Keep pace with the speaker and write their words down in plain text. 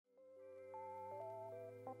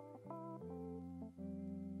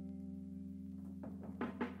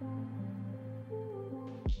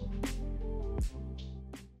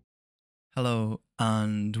Hello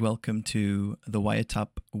and welcome to the Wiretap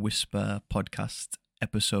Whisper podcast,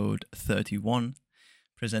 episode 31,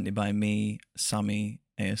 presented by me, Sammy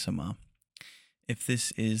ASMR. If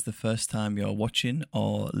this is the first time you're watching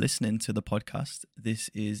or listening to the podcast, this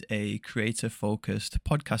is a creator-focused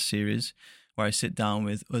podcast series where I sit down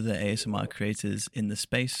with other ASMR creators in the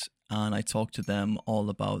space and I talk to them all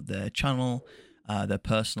about their channel, their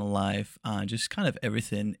personal life, and just kind of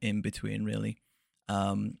everything in between, really.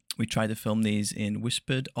 We try to film these in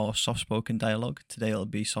whispered or soft-spoken dialogue. Today it'll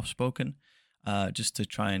be soft-spoken, just to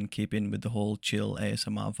try and keep in with the whole chill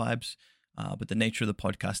ASMR vibes. But the nature of the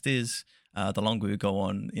podcast is, the longer we go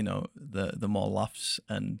on, the more laughs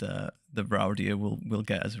and the rowdier we'll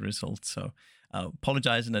get as a result. So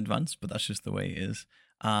apologize in advance, but that's just the way it is.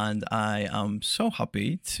 And I am so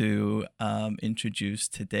happy to introduce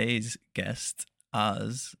today's guest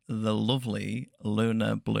as the lovely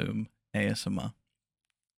Luna Bloom ASMR.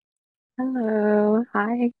 Hello.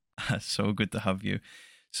 Hi. So good to have you.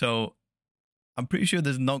 So I'm pretty sure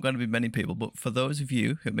there's not going to be many people, but for those of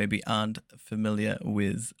you who maybe aren't familiar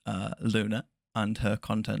with Luna and her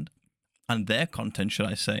content, and their content, should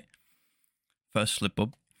I say, first slip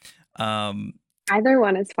up. Either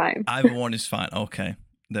one is fine. Either one is fine. Okay,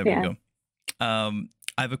 there we Yeah. go. I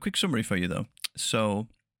have a quick summary for you, though. So,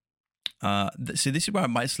 see, this is where I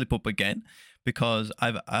might slip up again, because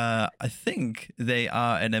I think they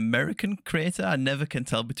are an American creator. I never can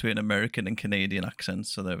tell between American and Canadian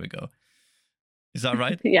accents, so there we go. Is that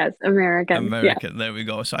right? Yes, American. American, there we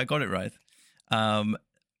go. So I got it right.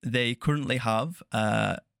 They currently have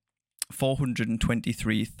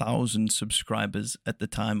 423,000 subscribers at the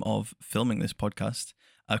time of filming this podcast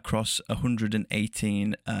across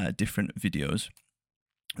 118 different videos.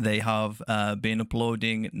 They have been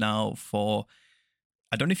uploading now for,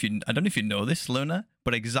 I don't know if you know this, Luna,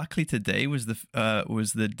 but exactly today was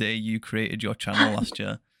the day you created your channel last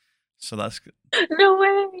year. So that's No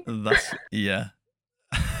way. That's yeah.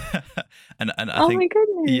 and I Oh think my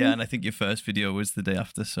goodness. yeah, and I think your first video was the day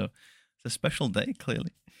after, so it's a special day,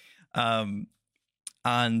 clearly. And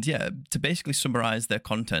yeah, to basically summarize their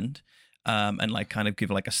content, and like kind of give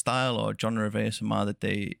like a style or genre of ASMR that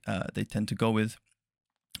they tend to go with.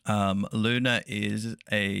 Luna is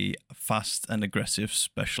a fast and aggressive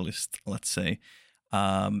specialist, let's say.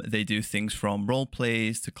 They do things from role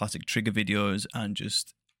plays to classic trigger videos and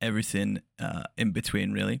just everything in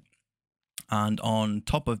between, really. And on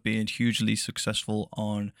top of being hugely successful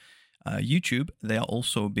on YouTube, they are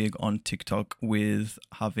also big on TikTok, with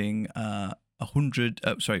having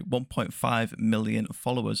 1.5 million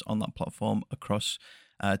followers on that platform across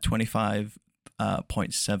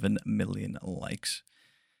 25.7 million likes.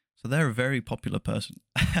 So they're a very popular person.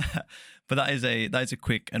 But that is a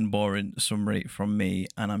quick and boring summary from me,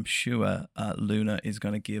 and I'm sure Luna is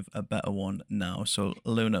going to give a better one now. So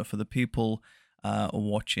Luna, for the people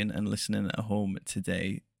watching and listening at home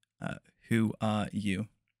today, who are you?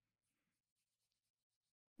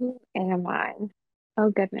 Who am I?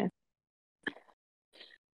 Oh goodness.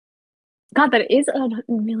 God, that is a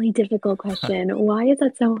really difficult question. Why is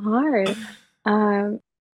that so hard?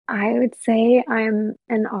 I would say I'm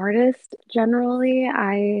an artist generally.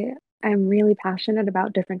 I'm really passionate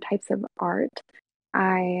about different types of art.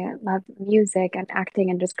 I love music and acting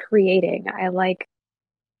and just creating. I like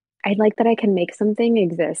that I can make something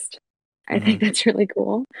exist. I think that's really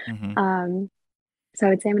cool. Mm-hmm. So I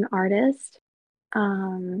would say I'm an artist.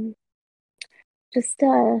 Um, just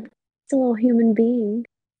a little human being.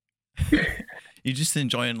 You're just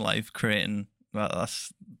enjoying life, creating. Well,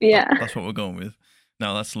 Yeah. that's what we're going with.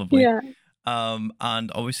 No, that's lovely. Yeah.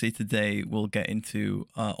 And obviously today we'll get into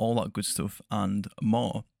all that good stuff and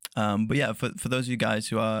more. But yeah, for those of you guys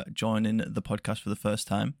who are joining the podcast for the first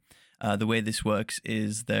time, the way this works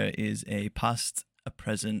is there is a past, a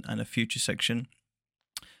present, and a future section.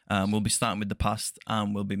 We'll be starting with the past,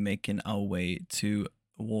 and we'll be making our way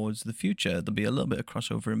towards the future. There'll be a little bit of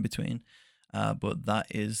crossover in between, but that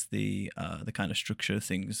is the kind of structure of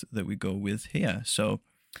things that we go with here. So,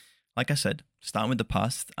 like I said, starting with the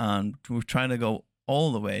past, and we're trying to go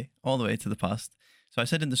all the way to the past. So I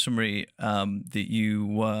said in the summary that you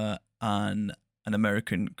were an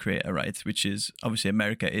American creator, right? Which is obviously,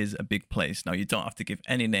 America is a big place. Now, you don't have to give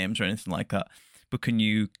any names or anything like that, but can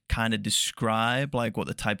you kind of describe like what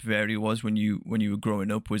the type of area was when you were growing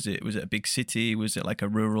up? Was it a big city? Was it like a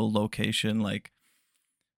rural location? Like,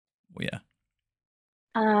 well, yeah.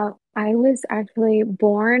 I was actually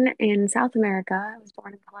born in South America. I was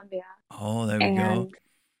born in Colombia. Oh, there we go. And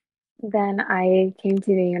then I came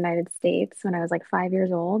to the United States when I was like 5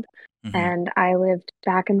 years old. Mm-hmm. And I lived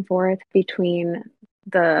back and forth between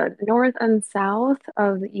the north and south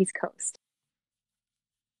of the East Coast.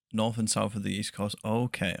 North and south of the East Coast.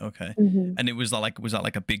 Okay, okay. Hmm. And it was that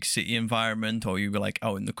like a big city environment, or you were like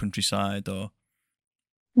out in the countryside, or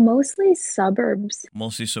Mostly suburbs.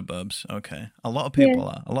 mostly suburbs? Okay, a lot of Yeah. people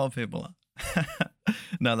are. A lot of people are.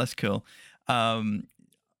 No, that's cool. Um,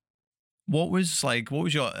 what was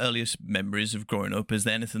your earliest memories of growing up? Is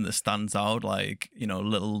there anything that stands out, like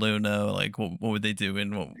little Luna? Like what were they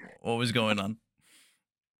doing? What was going on?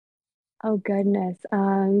 Oh goodness.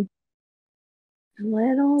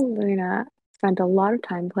 Little Luna spent a lot of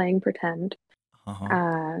time playing pretend. Uh huh.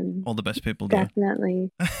 Um, All the best people do.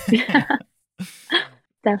 definitely,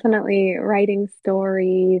 definitely writing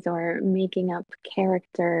stories or making up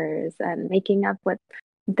characters and making up what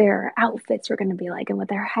their outfits were going to be like and what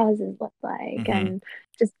their houses look like Mm-hmm. and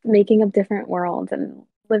just making up different worlds and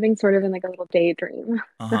living sort of in like a little daydream.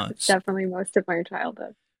 Uh-huh. That's definitely most of my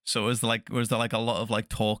childhood. So was there like a lot of like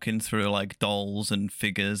talking through like dolls and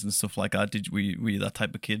figures and stuff like that? Were you that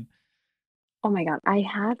type of kid? Oh my God. I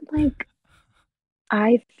had like,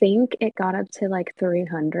 I think it got up to like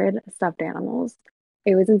 300 stuffed animals.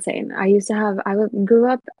 It was insane. Grew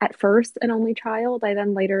up at first an only child. I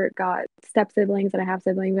then later got step siblings and a half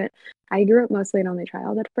sibling, but I grew up mostly an only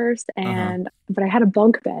child at first. Uh-huh. But I had a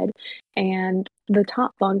bunk bed, and the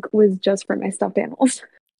top bunk was just for my stuffed animals.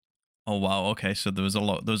 Oh wow, okay. So there was a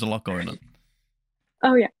lot going on.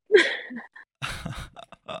 Oh yeah.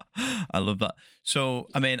 I love that. So,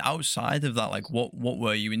 I mean, outside of that, like what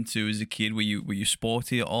were you into as a kid? Were you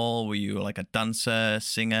sporty at all? Were you like a dancer,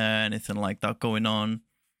 singer, anything like that going on?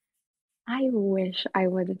 I wish I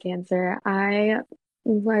was a dancer. I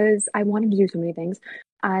wanted to do so many things.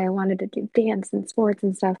 I wanted to do dance and sports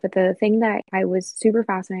and stuff, but the thing that I was super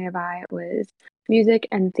fascinated by was music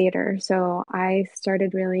and theater. So I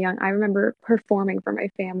started really young. I remember performing for my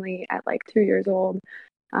family at like 2 years old.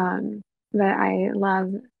 Um, but I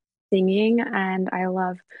love singing and I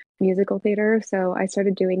love musical theater. So I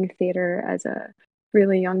started doing theater as a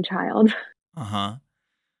really young child. Uh-huh.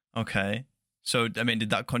 Okay. So, I mean,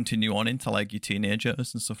 did that continue on into like your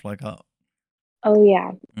teenagers and stuff like that? Oh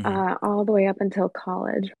yeah, Mm-hmm. all the way up until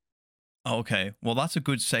college. Okay, well, that's a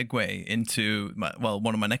good segue into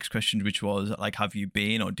one of my next questions, which was like, have you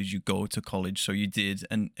been or did you go to college? So you did,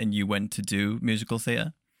 and you went to do musical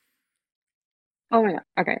theater. Oh my God.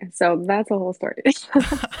 Okay, so that's a whole story.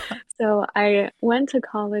 So I went to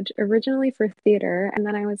college originally for theater, and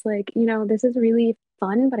then I was like, this is really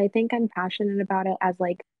fun, but I think I'm passionate about it as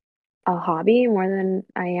like a hobby more than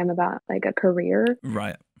I am about like a career.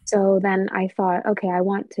 Right. So then I thought, okay, I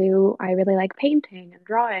really like painting and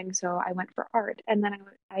drawing, so I went for art. And then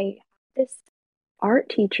I had this art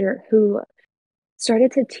teacher who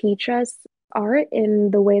started to teach us art in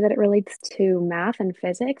the way that it relates to math and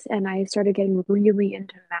physics. And I started getting really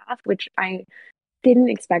into math, which I didn't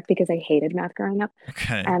expect because I hated math growing up.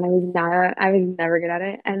 Okay. And I was never good at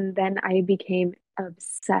it. And then I became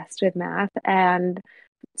obsessed with math. And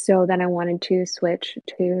so then I wanted to switch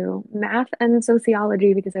to math and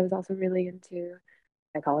sociology because I was also really into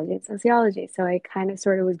psychology and sociology. So I kind of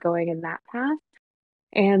sort of was going in that path.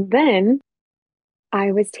 And then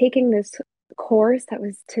I was taking this course that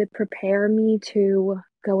was to prepare me to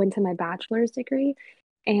go into my bachelor's degree.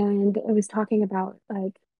 And it was talking about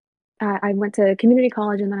like, I went to community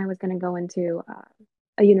college and then I was going to go into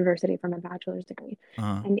a university for my bachelor's degree.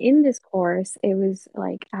 Uh-huh. And in this course, it was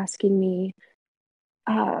like asking me,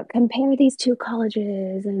 compare these two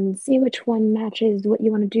colleges and see which one matches what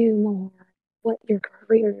you want to do more, what your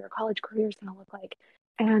college career is going to look like.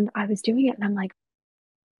 And I was doing it and I'm like,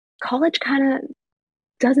 college kind of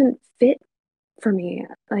doesn't fit for me.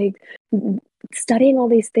 Like studying all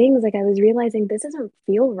these things, like I was realizing this doesn't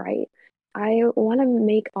feel right. I want to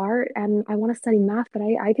make art and I want to study math, but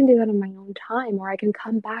I can do that in my own time, or I can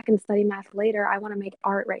come back and study math later. I want to make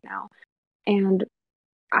art right now. And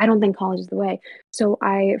I don't think college is the way. So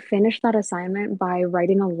I finished that assignment by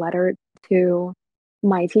writing a letter to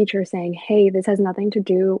my teacher saying, hey, this has nothing to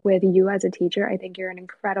do with you as a teacher. I think you're an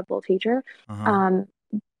incredible teacher. Uh-huh. Um,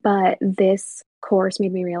 but this course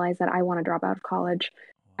made me realize that I want to drop out of college.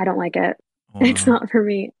 I don't like it. It's Wow. not for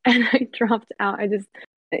me. And I dropped out.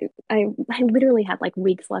 I literally had like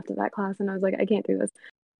weeks left of that class and I was like, I can't do this.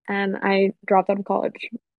 And I dropped out of college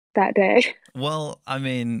that day. Well, I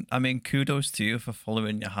mean, kudos to you for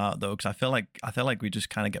following your heart, though, because I feel like we just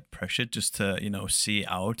kind of get pressured just to, see it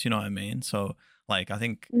out. You know what I mean? So, like, I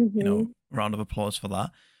think, Hmm. round of applause for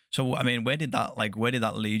that. So, I mean, where did that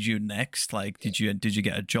lead you next? Like, did you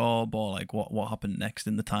get a job or like what happened next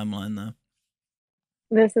in the timeline there?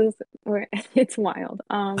 This is it's wild.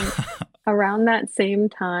 Around that same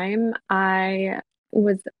time, I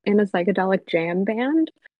was in a psychedelic jam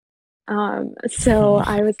band. So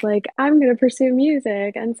I was like, I'm gonna pursue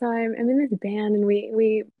music. And so I'm in this band and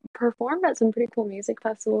we performed at some pretty cool music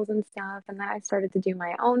festivals and stuff. And then I started to do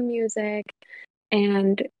my own music.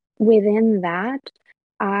 And within that,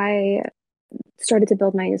 I started to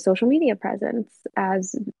build my social media presence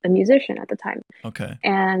as a musician at the time. Okay.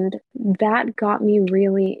 And that got me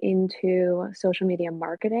really into social media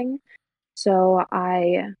marketing. So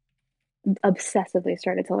I obsessively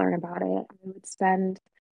started to learn about it. I would spend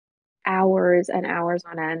hours and hours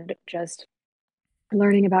on end just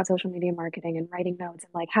learning about social media marketing and writing notes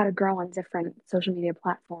and like how to grow on different social media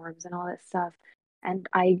platforms and all this stuff. And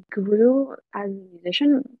I grew as a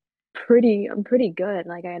musician pretty good.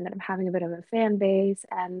 Like I ended up having a bit of a fan base.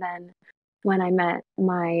 And then when I met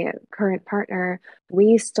my current partner,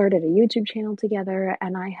 we started a YouTube channel together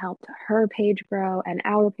and I helped her page grow and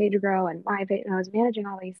our page grow and my page, and I was managing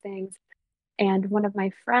all these things. And one of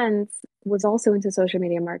my friends was also into social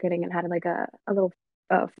media marketing and had like a little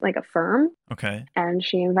like a firm, Okay. and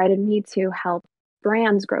she invited me to help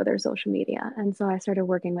brands grow their social media. And so I started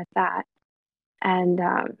working with that. And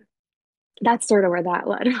that's sort of where that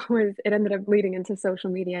led. Was it ended up leading into social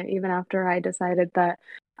media even after I decided that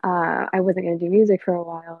I wasn't going to do music for a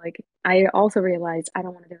while. Like I also realized I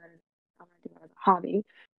don't want to do it. I want to do it as a hobby.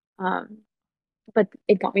 Um, but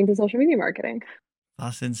it got me into social media marketing.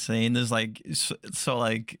 That's insane. There's like so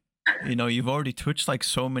like you've already touched like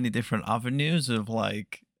so many different avenues of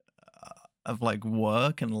like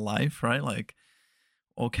work and life, right? Like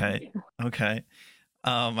okay. Okay.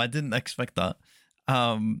 I didn't expect that.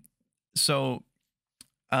 Um so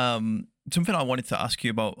something I wanted to ask you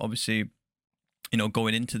about, obviously,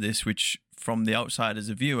 going into this, which from the outside as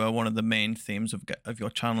a viewer, one of the main themes of your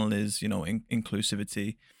channel is,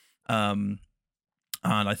 inclusivity. Um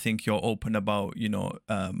and I think you're open about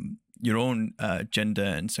your own gender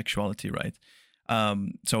and sexuality, right?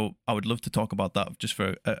 So I would love to talk about that just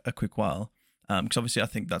for a quick while, because obviously I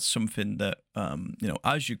think that's something that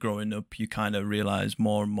as you're growing up, you kind of realize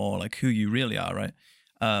more and more like who you really are, right?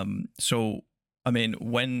 So I mean,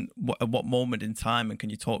 at what moment in time, and can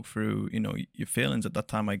you talk through your feelings at that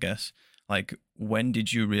time? I guess, like, when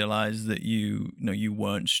did you realize that you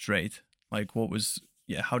weren't straight? Like, what was,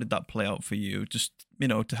 yeah, how did that play out for you? Just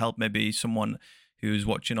to help maybe someone who's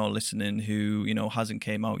watching or listening who hasn't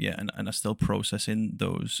came out yet and are still processing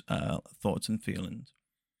those thoughts and feelings.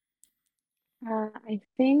 I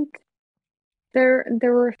think there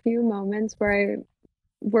were a few moments where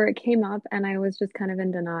it came up and I was just kind of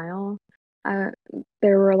in denial. Uh,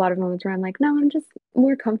 there were a lot of moments where I'm like, no, I'm just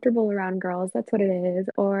more comfortable around girls. That's what it is.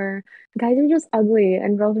 Or guys are just ugly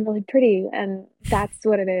and girls are really pretty and that's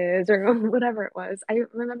what it is, or whatever it was. I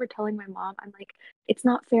remember telling my mom, I'm like, it's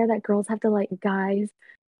not fair that girls have to like guys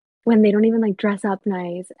when they don't even like dress up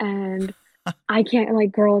nice and I can't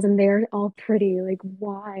like girls and they're all pretty. Like,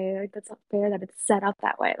 why? Like, that's not fair that it's set up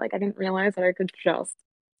that way. Like, I didn't realize that I could just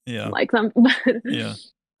Yeah, like them. But yeah.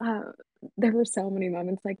 uh, there were so many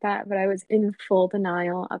moments like that. But I was in full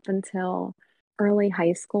denial up until early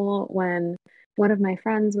high school when one of my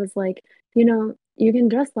friends was like, you can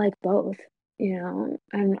just like both, And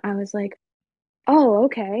I was like, oh,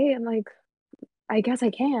 okay. And like, I guess I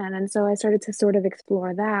can. And so I started to sort of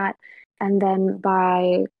explore that. And then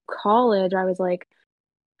by college, I was like,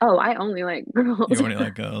 oh, I only like You girls. only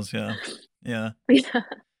like girls, yeah, yeah. Yeah.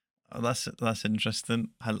 Oh, that's interesting.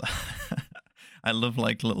 I love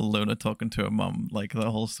like little Luna talking to her mom, like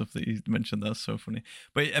the whole stuff that you mentioned. That's so funny.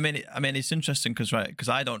 But I mean, it's interesting because right, because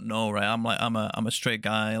I don't know, right? I'm a straight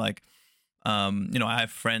guy. Like, I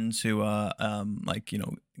have friends who are like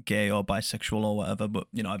gay or bisexual or whatever, but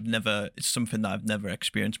I've never. It's something that I've never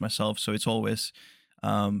experienced myself. So it's always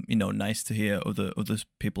nice to hear other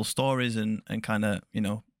people's stories and kind of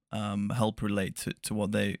help relate to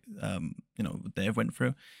what they've went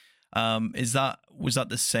through. Was that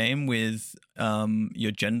the same with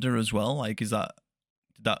your gender as well? Like, did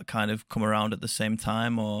that kind of come around at the same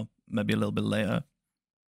time, or maybe a little bit later?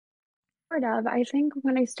 Sort of. I think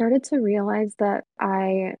when I started to realize that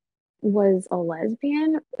I was a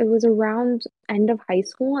lesbian, it was around end of high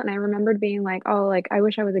school, and I remembered being like, "Oh, like I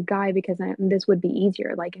wish I was a guy because this would be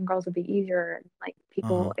easier. Like, and girls would be easier. And, like Uh huh.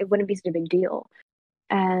 people, it wouldn't be such a big deal."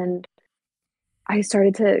 And I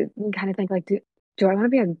started to kind of think like, do I want to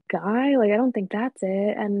be a guy? Like, I don't think that's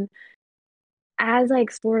it. And as I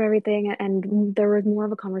explored everything, and there was more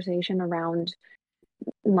of a conversation around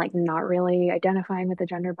like not really identifying with the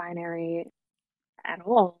gender binary at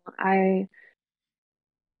all. I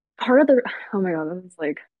part of the oh my God, this is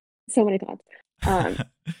like so many thoughts. Um,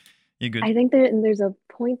 You're good. I think there's a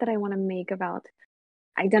point that I want to make about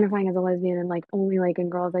identifying as a lesbian and like only liking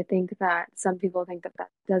girls. I think that some people think that that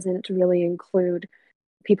doesn't really include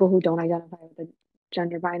people who don't identify with the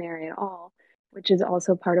gender binary at all, which is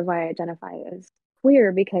also part of why I identify as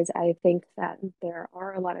queer because I think that there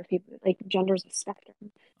are a lot of people like gender's a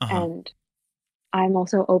spectrum, Uh-huh. and I'm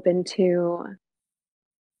also open to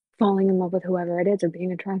falling in love with whoever it is or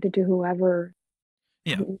being attracted to whoever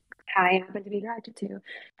Yeah. who I happen to be attracted to.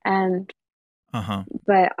 And Uh-huh.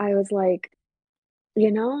 but I was like,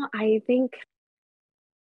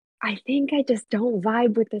 I think I just don't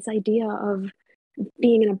vibe with this idea of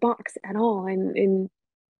being in a box at all in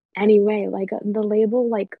any way. Like the label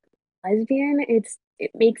like lesbian,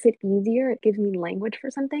 it makes it easier. It gives me language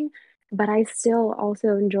for something, but I still also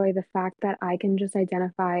enjoy the fact that I can just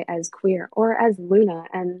identify as queer or as Luna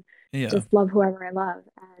and Yeah. just love whoever I love.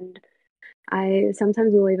 And I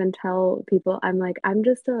sometimes will even tell people I'm like, I'm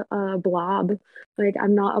just a blob. Like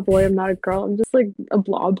I'm not a boy, I'm not a girl, I'm just like a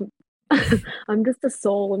blob. I'm just a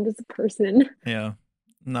soul, I'm just a person. Yeah.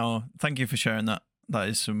 No, thank you for sharing that.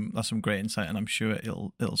 That's some great insight, and I'm sure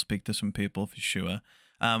it'll speak to some people for sure.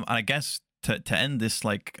 And I guess to end this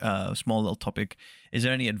like small little topic, is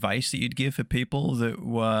there any advice that you'd give for people that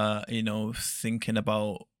were thinking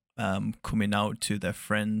about coming out to their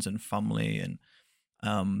friends and family, and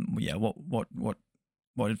yeah,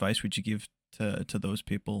 what advice would you give to those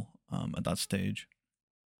people at that stage?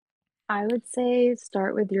 I would say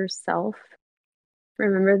start with yourself.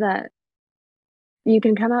 Remember that you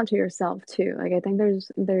can come out to yourself too. Like I think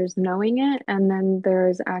there's knowing it and then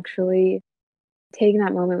there's actually taking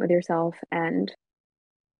that moment with yourself and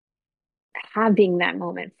having that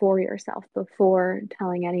moment for yourself before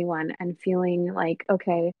telling anyone and feeling like,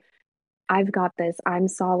 okay, I've got this. I'm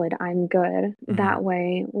solid. I'm good. Mm-hmm. That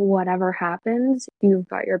way, whatever happens, you've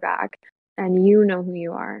got your back and you know who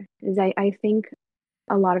you are. Is I think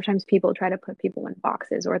a lot of times people try to put people in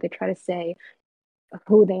boxes or they try to say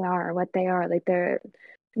who they are, what they are. Like they're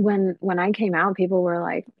when I came out, people were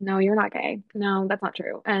like, "No, you're not gay. No, that's not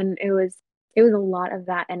true." And it was a lot of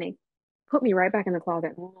that, and it put me right back in the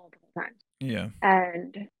closet multiple times. Yeah.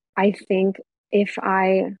 And I think if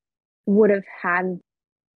I would have had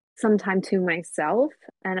some time to myself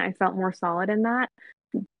and I felt more solid in that,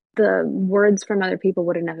 the words from other people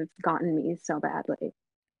would have never gotten me so badly.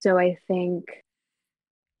 So I think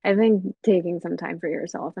taking some time for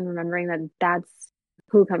yourself and remembering that that's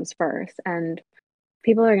who comes first. And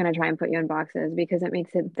people are going to try and put you in boxes because it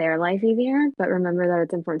makes it their life easier. But remember that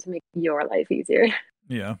it's important to make your life easier.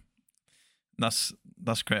 Yeah. That's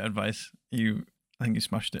great advice. I think you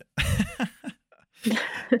smashed it.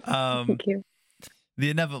 um, Thank you. the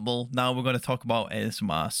inevitable. Now we're going to talk about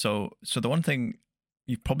ASMR. So the one thing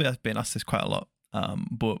you've probably been asked this quite a lot,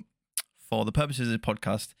 but for the purposes of the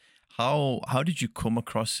podcast, how did you come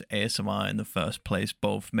across ASMR in the first place?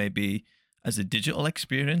 Both maybe as a digital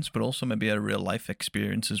experience, but also maybe a real life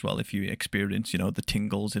experience as well. If you experience, the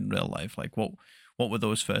tingles in real life, like what were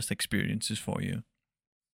those first experiences for you?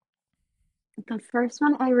 The first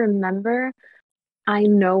one I remember, I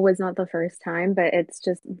know was not the first time, but it's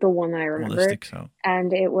just the one that I The one that remember. sticks out.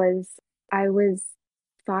 And I was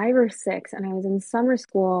 5 or 6, and I was in summer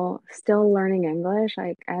school still learning English.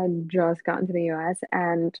 Like I had just gotten to the US,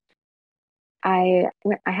 and I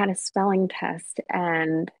had a spelling test,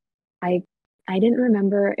 and I I didn't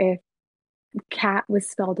remember if cat was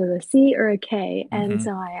spelled with a C or a K. And Mm-hmm.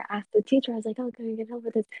 so I asked the teacher, I was like, oh, can I get help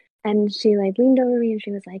with this? And she like leaned over me and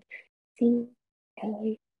she was like,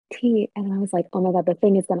 CAT. And I was like, oh my God, the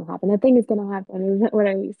thing is gonna happen. The thing is gonna happen. Is that what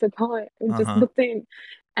I used to call it? Just Uh the thing.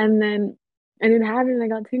 And then and it happened and I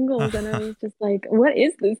got tingles and I huh. was just like, what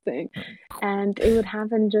is this thing? And it would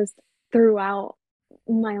happen just throughout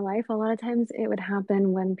my life. A lot of times it would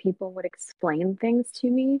happen when people would explain things to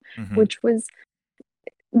me, Mm-hmm. which was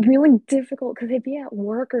really difficult because they'd be at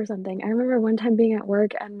work or something. I remember one time being at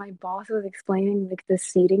work and my boss was explaining like the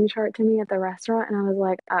seating chart to me at the restaurant, and I was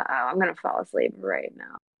like, "Uh-oh, I'm gonna fall asleep right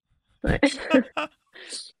now." Like,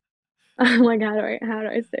 I'm like, how do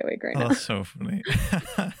I stay awake right Oh, now? that's so funny.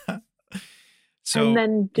 And So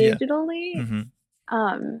then yeah. Mm-hmm.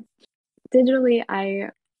 um, digitally, I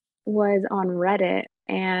was on Reddit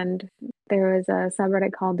and there was a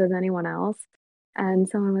subreddit called Does Anyone Else? And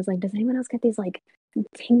someone was like, Does anyone else get these like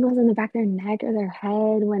tingles in the back of their neck or their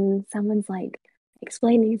head when someone's like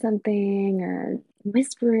explaining something or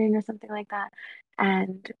whispering or something like that?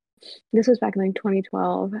 And this was back in like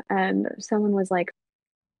 2012. And someone was like,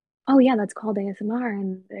 Oh, yeah, that's called ASMR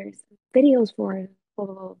and there's videos for it, blah,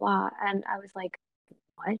 blah, blah, blah. And I was like,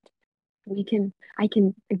 What? I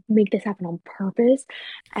can make this happen on purpose.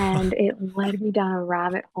 And it led me down a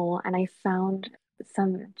rabbit hole and I found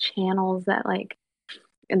some channels that like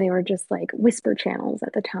they were just like whisper channels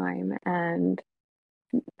at the time. And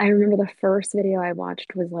I remember the first video I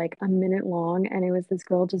watched was like a minute long, and it was this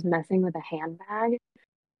girl just messing with a handbag.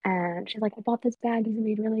 And she's like, I bought this bag because it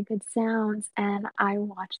made really good sounds. And I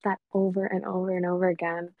watched that over and over and over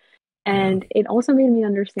again. Yeah. And it also made me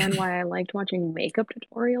understand why I liked watching makeup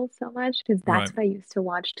tutorials so much, because Right. that's what I used to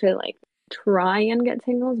watch to like try and get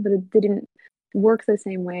tingles, but it didn't work the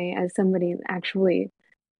same way as somebody actually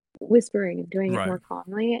whispering and doing it Right. more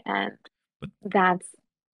calmly. And But that's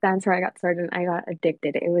that's where I got started. I got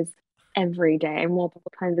addicted. It was every day,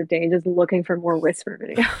 multiple times a day, just looking for more whisper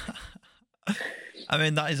videos. I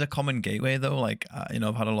mean, that is a common gateway though. Like,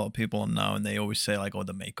 I've had a lot of people on now, and they always say like, "Oh,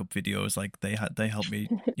 the makeup videos, like they helped me,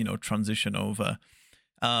 transition over."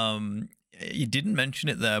 You didn't mention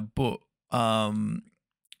it there, but um,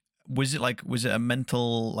 was it a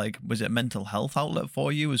mental health outlet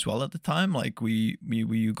for you as well at the time? Like, were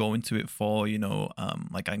you going to it for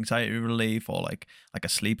like anxiety relief, or like a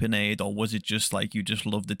sleeping aid, or was it just like you just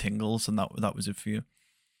loved the tingles and that was it for you?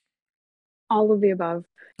 All of the above.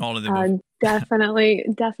 All of the above. Definitely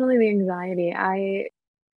the anxiety. I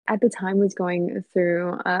at the time was going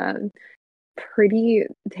through a pretty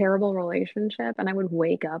terrible relationship, and I would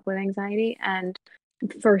wake up with anxiety. And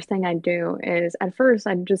first thing I'd do is, at first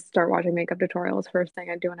I'd just start watching makeup tutorials first thing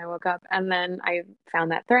I'd do when I woke up. And then I found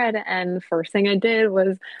that thread, and first thing I did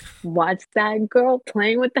was watch that girl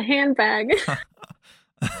playing with the handbag.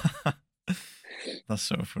 That's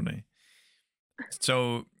so funny.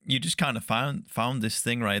 So you just kind of found this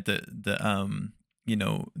thing, right? That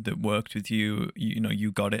worked with you.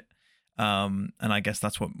 You got it. And I guess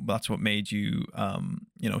that's what made you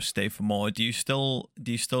stay for more. Do you still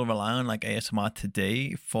rely on like ASMR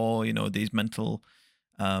today for these mental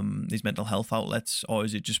health outlets, or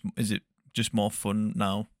is it just more fun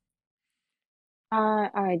now?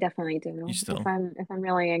 I definitee You do. still. If I'm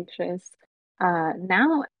really anxious,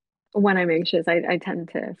 now when I'm anxious, I tend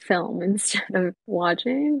to film instead of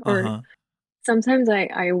watching. Uh Or huh. sometimes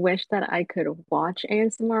I wish that I could watch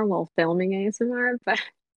ASMR while filming ASMR, but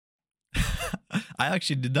I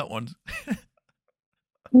actually did that once.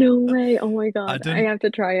 no way. Oh my I God, I didn't. have to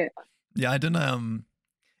try it. Yeah, I didn't.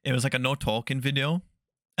 It was like a no talking video,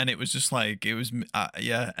 and it was just like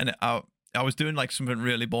yeah, and I was doing like something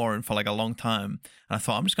really boring for like a long time, and I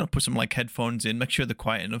thought I'm just gonna put some like headphones in, make sure they're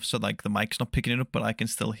quiet enough so like the mic's not picking it up, but I can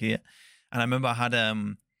still hear. And I remember I had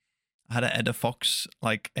an Edda Fox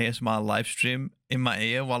like ASMR live stream in my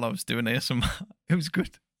ear while I was doing ASMR. It was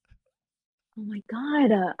good. Oh my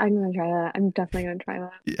God, I'm gonna try that. I'm definitely gonna try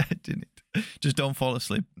that. Yeah, I didn't. Just don't fall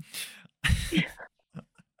asleep.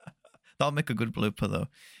 That'll make a good blooper though.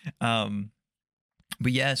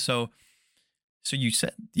 But yeah, so you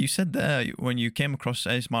said there when you came across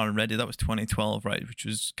ASMR and Reddit, that was 2012, right? Which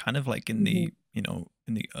was kind of like in Mhm.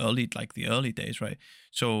 the early days, right?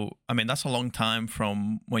 So I mean, that's a long time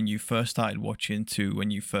from when you first started watching to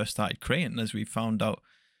when you first started creating, as we found out.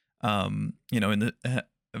 In the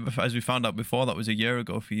as we found out before, that was a year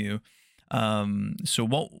ago for you. So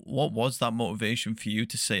what was that motivation for you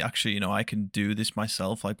to say, actually, I can do this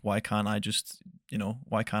myself? Like, why can't I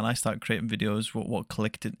start creating videos? What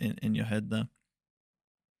clicked in your head there?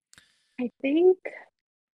 I think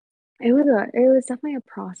it was definitely a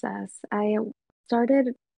process. I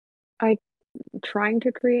started I trying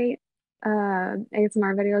to create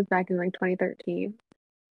ASMR videos back in like 2013.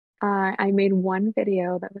 I made one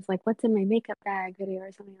video that was like, "What's in my makeup bag?" video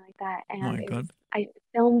or something like that, and My God. I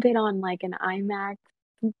filmed it on like an iMac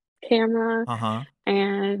camera, Uh huh.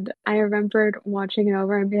 and I remembered watching it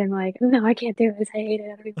over and being like, "No, I can't do this. I hate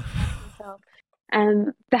it. I don't even want to watch myself."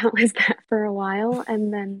 And that was that for a while,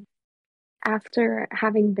 and then after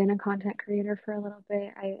having been a content creator for a little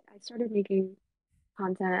bit, I started making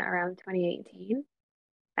content around 2018,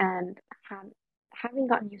 and having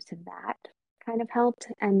gotten used to that kind of helped.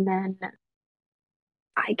 And then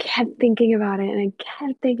I kept thinking about it and I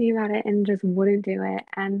kept thinking about it and just wouldn't do it.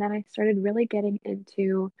 And then I started really getting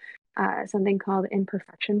into something called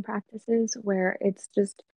imperfection practices, where it's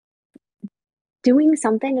just doing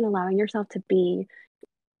something and allowing yourself to be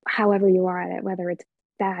however you are at it, whether it's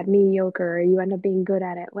bad, mediocre, or you end up being good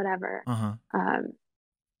at it, whatever. Uh huh. Um,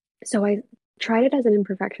 so I tried it as an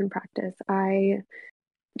imperfection practice. I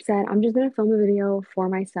said, I'm just going to film a video for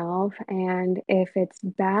myself, and if it's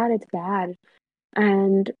bad, it's bad.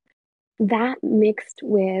 And that mixed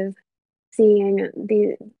with seeing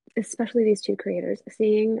especially these two creators,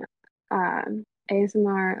 seeing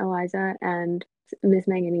ASMR Eliza and Miss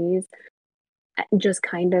Manganese just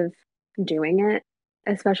kind of doing it,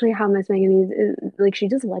 especially how Miss Manganese is like, she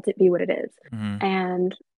just lets it be what it is. Hmm.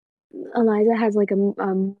 And Eliza has like a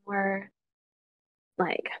more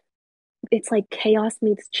like it's like chaos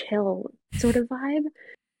meets chill sort of vibe.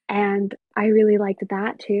 And I really liked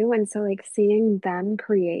that too. And so like seeing them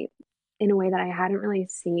create in a way that I hadn't really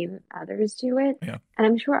seen others do it, Yeah. and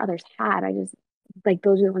I'm sure others had, I just like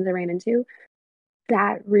those are the ones I ran into.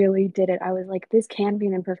 That really did it. I was like, this can be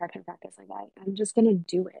an imperfection practice. Like I'm just gonna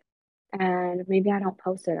do it. And maybe I don't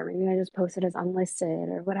post it, or maybe I just post it as unlisted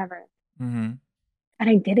or whatever. Mm-hmm. And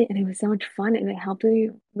I did it and it was so much fun and it helped me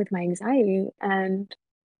with my anxiety. And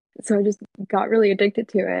so I just got really addicted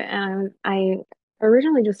to it. And I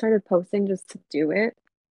originally just started posting just to do it.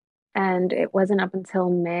 And it wasn't up until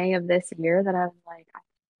May of this year that I was like, I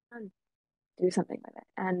can do something with it.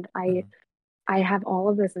 And I have all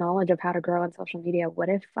of this knowledge of how to grow on social media. What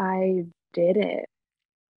if I did it?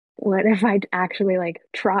 What if I actually like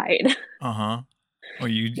tried? Uh-huh. Or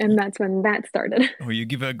you And that's when that started. or you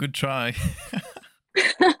give it a good try.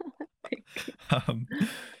 um,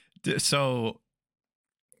 so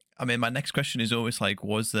I mean, my next question is always like,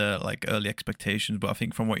 was there like early expectations? But I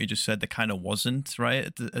think from what you just said, there kind of wasn't, right?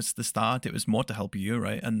 At the start, it was more to help you,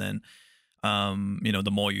 right? And then,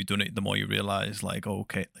 the more you done it, the more you realize, like, oh,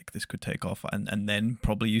 okay, like this could take off, and then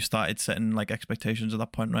probably you started setting like expectations at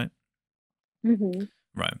that point, right? Hmm.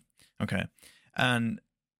 Right. Okay. And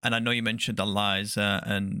I know you mentioned Eliza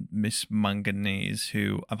and Miss Manganese,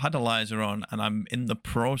 who I've had Eliza on, and I'm in the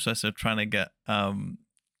process of trying to get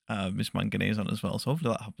Miss Manganese on as well. So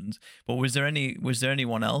hopefully that happens. But was there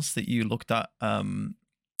anyone else that you looked at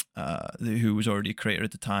who was already a creator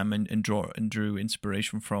at the time and drew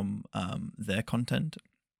inspiration from their content?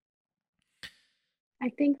 I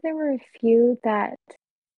think there were a few that,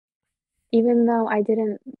 even though I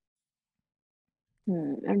didn't,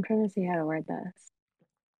 I'm trying to see how to word this.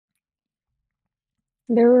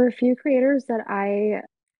 There were a few creators that I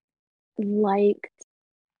liked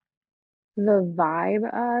the vibe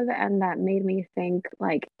of, and that made me think,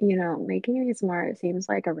 like, making ASMR, it seems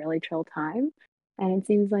like a really chill time. And it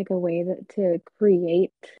seems like a way to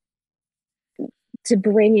create, to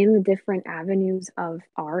bring in the different avenues of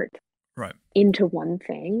art Right. into one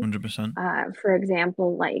thing. 100%. For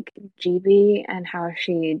example, like GB and how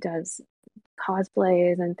she does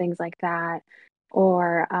cosplays and things like that,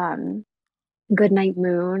 or Goodnight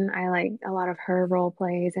Moon. I like a lot of her role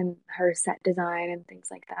plays and her set design and things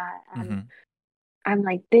like that. And Mm-hmm. I'm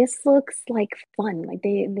like, this looks like fun. Like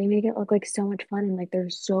they make it look like so much fun, and like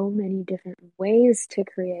there's so many different ways to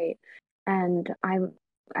create. And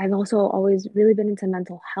I've also always really been into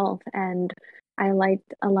mental health, and I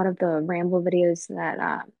liked a lot of the ramble videos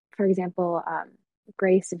that, for example,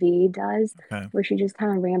 Grace V does, Okay. where she just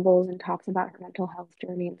kind of rambles and talks about her mental health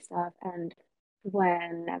journey and stuff. And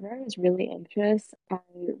whenever I was really anxious, I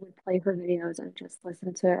would play her videos and just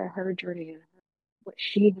listen to her journey and what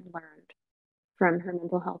she had learned from her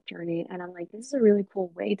mental health journey. And I'm like, this is a really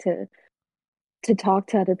cool way to talk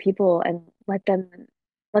to other people and let them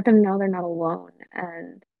know they're not alone.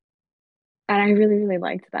 And I really, really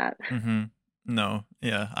liked that. Mm-hmm. No,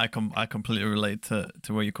 yeah, I completely relate to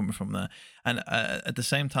where you're coming from there. And at the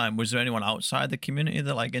same time, was there anyone outside the community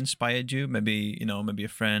that like inspired you? Maybe maybe a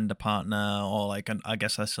friend, a partner, or like I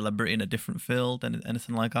guess a celebrity in a different field, and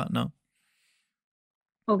anything like that? No.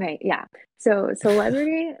 Okay, yeah. So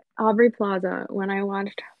celebrity Aubrey Plaza, when I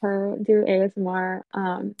watched her do ASMR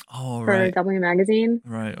Oh for right, W Magazine,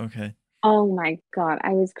 right, okay. oh my God,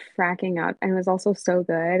 I was cracking up, and it was also so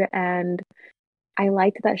good. And I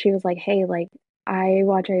liked that she was like, "Hey, like I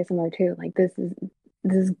watch ASMR too. Like this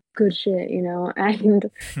is good shit." And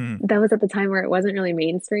Hmm. that was at the time where it wasn't really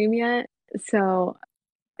mainstream yet. So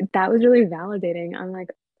that was really validating. I'm like,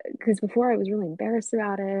 because before I was really embarrassed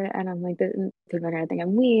about it, and I'm like, people are gonna think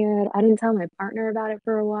I'm weird. I didn't tell my partner about it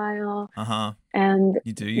for a while, Uh-huh. and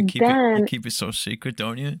You do. You then keep it so secret,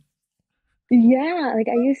 don't you? yeah, like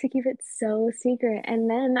I used to keep it so secret, and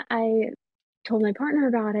then I told my partner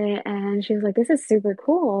about it, and she was like, "This is super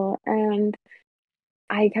cool," and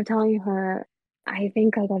I kept telling her, I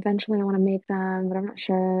think like eventually I want to make them, but I'm not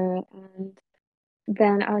sure. And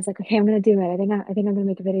then I was like, okay, I'm gonna do it. I think I'm gonna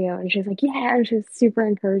make a video. And she's like, yeah, and she's super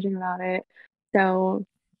encouraging about it. So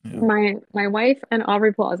Yeah. my wife and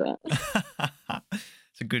Aubrey Plaza.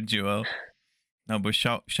 It's a good duo. No, but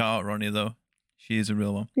shout out Ronnie though. She is a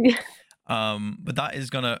real one. Yeah. But that is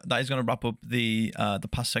gonna wrap up the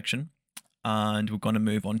past section, and we're gonna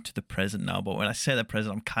move on to the present now. But when I say the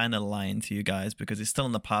present, I'm kind of lying to you guys because it's still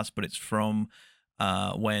in the past, but it's from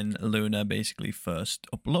when Luna basically first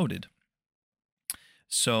uploaded.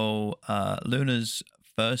 So Luna's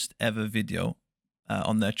first ever video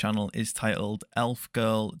on their channel is titled "Elf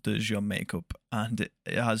Girl Does Your Makeup," and it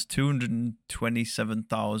has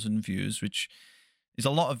 227,000 views, which is a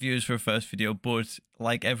lot of views for a first video, but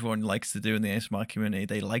like everyone likes to do in the ASMR community,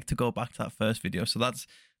 they like to go back to that first video. So that's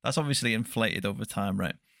obviously inflated over time,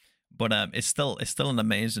 right? But it's still an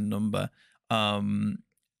amazing number. I'm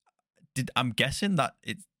guessing that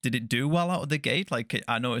did it do well out of the gate? Like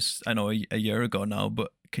I know a year ago now,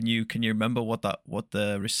 but can you remember what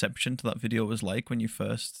the reception to that video was like when you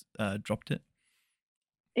first dropped it?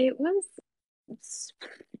 It was,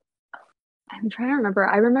 I'm trying to remember.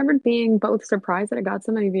 I remembered being both surprised that it got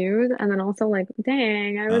so many views and then also like,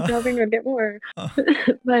 dang, I was hoping it would get more. But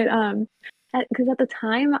because at the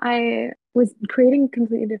time I was creating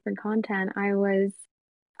completely different content. I was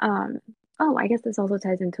oh, I guess this also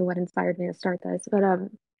ties into what inspired me to start this. But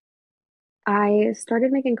I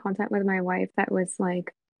started making content with my wife that was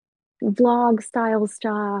like vlog style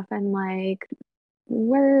stuff and like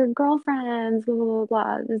we're girlfriends, blah, blah, blah,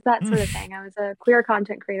 blah. It's that sort of thing. I was a queer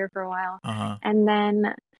content creator for a while. Uh-huh. And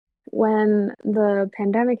then when the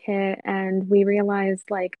pandemic hit and we realized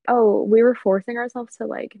like, oh, we were forcing ourselves to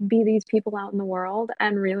like be these people out in the world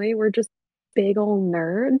and really we're just big old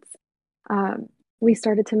nerds. Um, we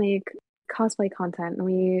started to make cosplay content and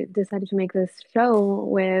we decided to make this show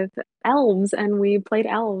with elves and we played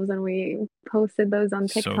elves and we posted those on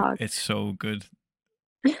So TikTok. it's so good.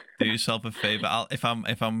 Do yourself a favor. If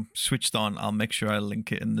I'm switched on, I'll make sure I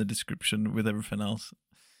link it in the description with everything else.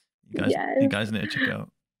 You Yes. guys need to check it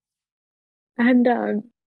out. And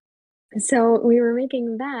so we were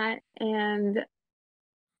making that, and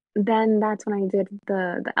then that's when I did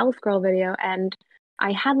the elf girl video, and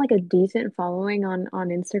I had like a decent following on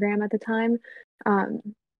Instagram at the time.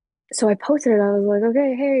 Um, so I posted it. I was like,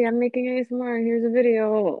 okay, hey, I'm making ASMR. Here's a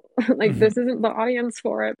video. Like this isn't the audience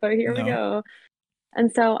for it, but here we No. go. And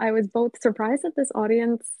so I was both surprised that this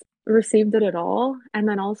audience received it at all, and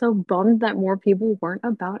then also bummed that more people weren't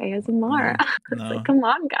about ASMR. No. It's like, No. come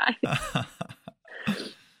on, guys.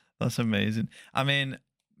 That's amazing. I mean,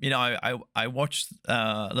 I watched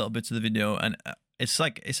a little bit of the video, and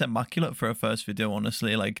it's immaculate for a first video.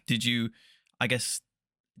 Honestly, like, I guess,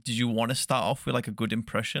 did you want to start off with like a good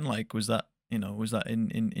impression? Like, was that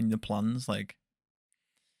in the plans? Like,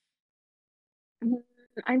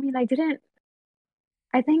 I mean, I didn't.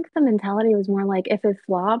 I think the mentality was more like if it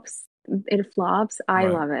flops, it flops. I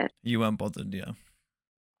right, love it. you weren't bothered, yeah.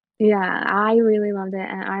 Yeah, I really loved it,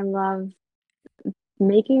 and I love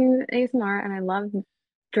making ASMR, and I love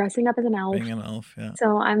dressing up as an elf. Being an elf, yeah.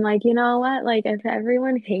 So I'm like, you know what? Like, if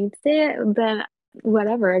everyone hates it, then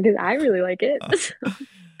whatever, because I really like it,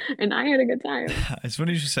 and I had a good time. It's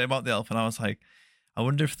funny you should say about the elf, and I was like, I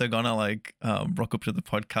wonder if they're gonna like rock up to the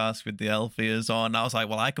podcast with the elf ears on. I was like,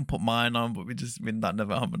 well, I can put mine on, but that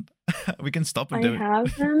never happened. We can stop and I do it.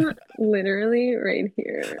 have them literally right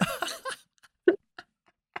here.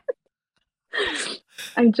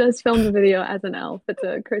 I just filmed the video as an elf. It's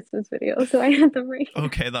a Christmas video, so I had them right here.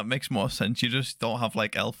 Okay, that makes more sense. You just don't have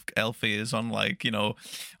like elf ears on, like,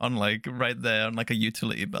 on like right there on like a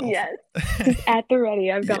utility belt. Yes, just at the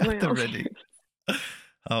ready. I've got my At the elf ready.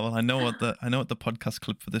 Oh well, I know what the podcast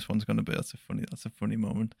clip for this one's going to be. That's a funny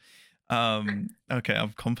moment. Okay,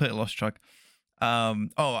 I've completely lost track. I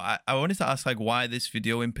wanted to ask, like, why this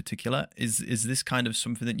video in particular? Is this kind of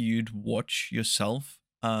something that you'd watch yourself?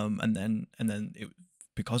 And then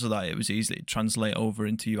because of that, it was easy to translate over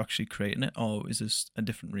into you actually creating it, or is this a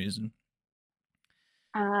different reason?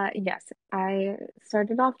 Yes, I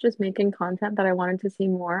started off just making content that I wanted to see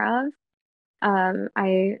more of.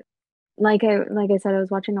 I like I said, I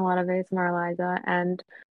was watching a lot of ASMR Eliza, and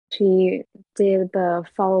she did the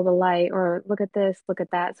follow the light or look at this, look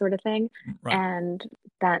at that sort of thing. Right. And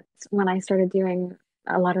that's when I started doing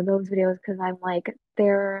a lot of those videos because I'm like,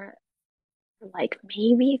 there are like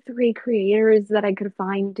maybe three creators that I could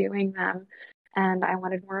find doing them. And I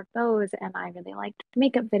wanted more of those. And I really liked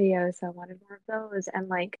makeup videos, so I wanted more of those. And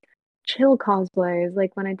like chill cosplays.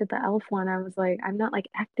 Like when I did the elf one, I was like, I'm not like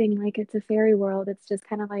acting like it's a fairy world. It's just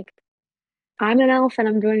kind of like I'm an elf and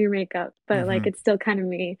I'm doing your makeup, but like Mm-hmm. it's still kind of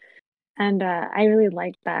me. And I really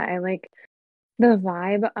liked that. I like the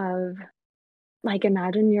vibe of like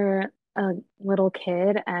imagine you're a little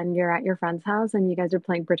kid and you're at your friend's house and you guys are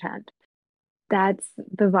playing pretend. That's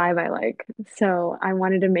the vibe I like. So I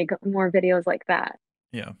wanted to make more videos like that.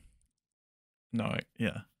 Yeah. No,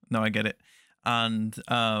 I get it. And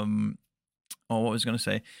what was I going to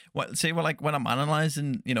say? Well, like when I'm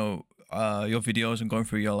analyzing, your videos and going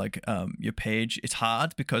through your your page, it's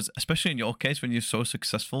hard because, especially in your case, when you're so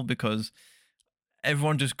successful, because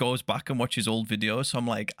everyone just goes back and watches old videos. So I'm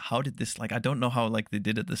like, how did this? Like, I don't know how like they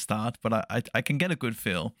did at the start, but I can get a good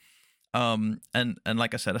feel. And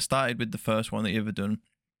like I said, I started with the first one that you ever done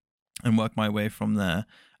and work my way from there.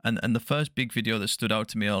 And the first big video that stood out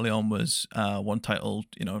to me early on was one titled,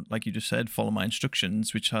 like you just said, "Follow My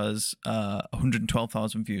Instructions," which has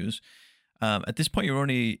 112,000 views. At this point, you're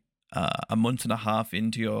only a month and a half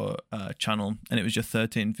into your channel, and it was your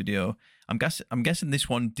 13th video. I'm guessing this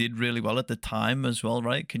one did really well at the time as well,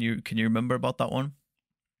 right? Can you remember about that one?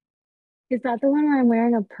 Is that the one where I'm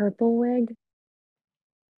wearing a purple wig?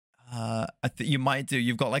 I think you might do.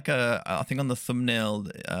 You've got like I think on the thumbnail,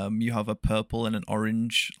 you have a purple and an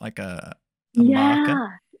orange, like a marker. Yeah.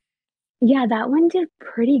 Yeah, that one did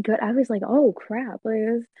pretty good. I was like, oh crap, like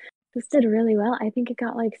this did really well. I think it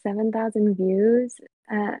got like 7,000 views.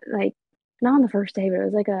 Like not on the first day, but it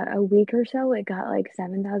was like a week or so. It got like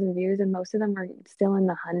 7,000 views, and most of them were still in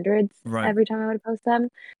the hundreds Right, every time I would post them.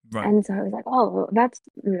 right. And so I was like, oh, that's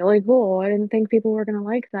really cool. I didn't think people were gonna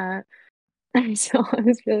like that. And so I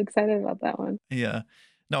was really excited about that one. Yeah.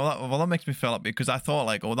 No, that makes me feel up because I thought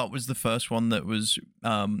like, oh, that was the first one that was,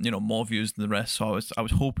 more views than the rest. So I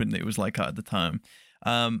was hoping that it was like that at the time.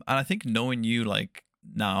 And I think knowing you like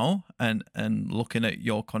now and looking at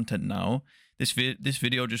your content now, this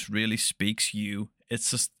video just really speaks you.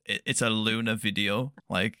 It's a Luna video,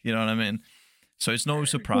 like you know what I mean. So it's no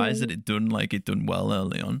surprise that Yeah. it done well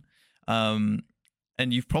early on. Um,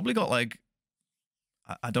 and you've probably got like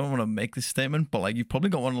I don't want to make this statement, but like you've probably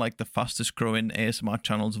got one of like the fastest growing ASMR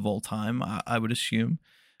channels of all time. I would assume,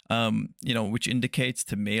 which indicates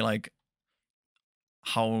to me like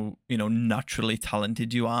how naturally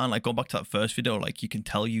talented you are. And like going back to that first video, like you can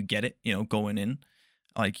tell you get it. Going in,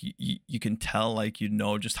 like you can tell like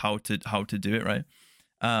just how to do it right.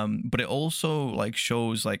 But it also like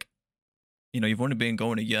shows like you've only been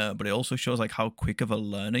going a year, but it also shows like how quick of a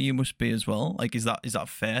learner you must be as well. Like is that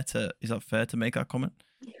fair to make that comment?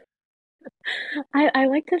 I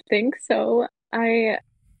like to think so. The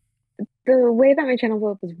way that my channel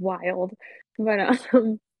blew up was wild, but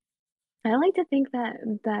I like to think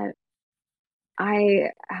that I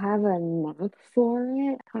have a knack for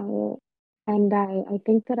it. And I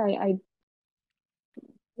think that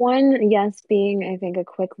one, yes, being I think a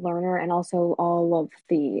quick learner, and also all of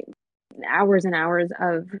the hours and hours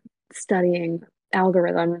of studying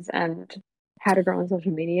algorithms and how to grow on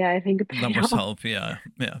social media, I think That paid must off. help. Yeah,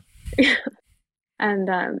 yeah. And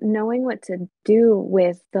knowing what to do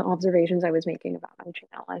with the observations I was making about my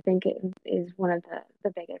channel, I think it is one of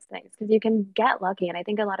the biggest things because you can get lucky. And I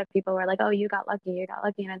think a lot of people were like, "Oh, you got lucky,"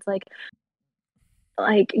 and it's like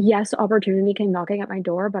yes, opportunity came knocking at my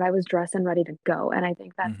door, but I was dressed and ready to go. And I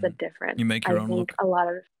think that's the Hmm. difference. You make your I own think look. a lot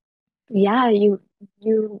of yeah, you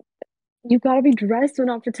you got to be dressed when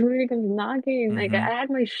opportunity comes knocking. Like Hmm. I had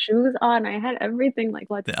my shoes on, I had everything. Like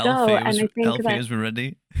let's The go. elf And ears, I think elf that ears were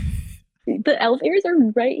ready. the elf ears are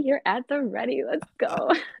right here at the ready. Let's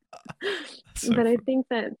go. So But I funny. think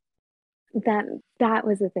that that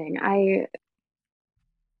was the thing. I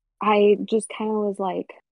just kind of was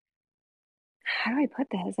like, how do I put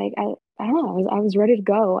this? Like I don't know. I was ready to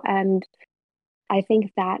go, and I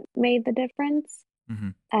think that made the difference. Hmm.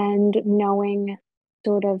 And knowing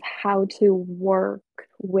sort of how to work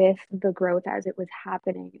with the growth as it was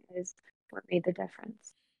happening is what made the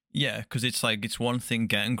difference. Yeah, because it's like it's one thing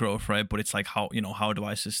getting growth, right? But it's like how do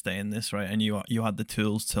I sustain this, right? And you had the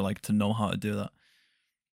tools to know how to do that.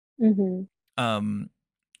 Hmm. Um,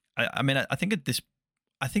 I mean, I think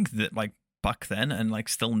I think that like back then and like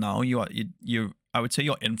still now, you I would say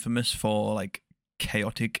you're infamous for like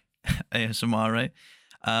chaotic ASMR, right?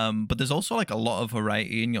 But there's also like a lot of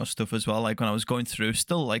variety in your stuff as well. Like when I was going through,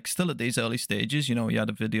 still at these early stages, you had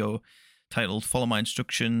a video titled "Follow My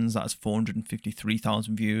Instructions" that's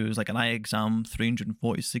 453,000 views. Like an eye exam,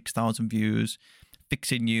 346,000 views.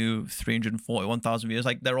 Fixing You, 341,000 views.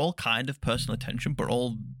 Like they're all kind of personal attention, but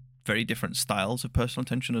all very different styles of personal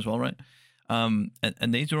attention as well, right? And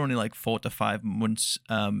these are only like 4 to 5 months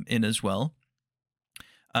in as well.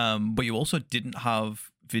 But you also didn't have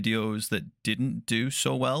videos that didn't do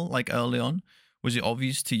so well like early on. Was it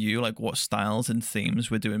obvious to you like what styles and themes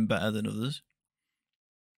were doing better than others?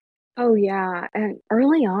 Oh yeah, and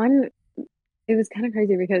early on, it was kind of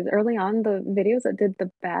crazy because early on, the videos that did the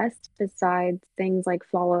best, besides things like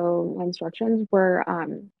follow instructions, were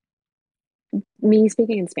me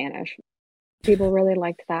speaking in Spanish. People really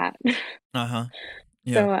liked that. Uh huh.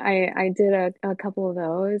 Yeah. So I did a couple of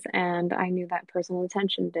those, and I knew that personal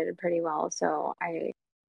attention did pretty well. So I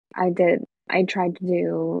tried to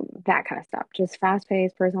do that kind of stuff, just fast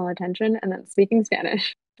paced personal attention, and then speaking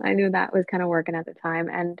Spanish. I knew that was kind of working at the time,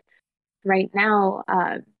 and right now,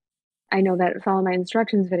 I know that follow my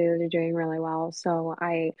instructions videos are doing really well. So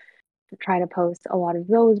I try to post a lot of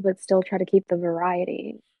those, but still try to keep the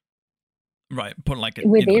variety. Right. Put like a,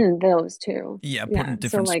 within those two. yeah, Yeah. putting So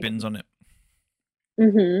different like, spins on it.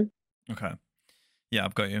 hmm Okay. Yeah,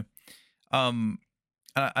 I've got you. Um,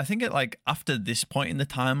 I think it like after this point in the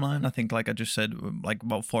timeline, I think like I just said, like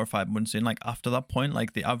about 4 or 5 months in, like after that point,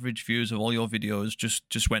 like the average views of all your videos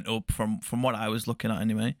just went up from what I was looking at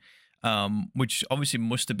anyway. Which obviously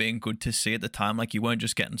must have been good to see at the time. Like you weren't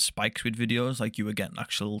just getting spikes with videos, like you were getting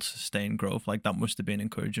actual sustained growth. Like that must have been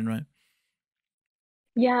encouraging, right?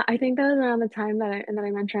 yeah, I think that was around the time that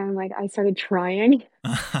I mentioned like I started trying.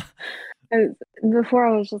 'Cause before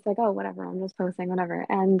I was just like, oh, whatever, I'm just posting, whatever.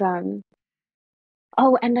 And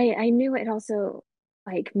oh, and I knew it also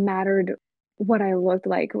like mattered what I looked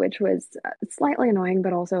like, which was slightly annoying,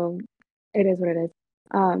 but also it is what it is.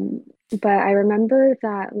 But I remember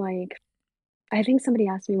that like I think somebody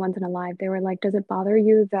asked me once in a live, they were like, does it bother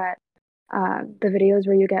you that the videos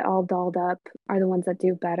where you get all dolled up are the ones that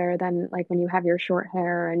do better than like when you have your short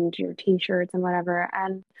hair and your t-shirts and whatever?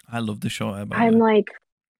 And I love the short hair, by the I'm way. like,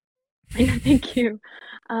 thank you.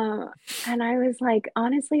 Uh, and I was like,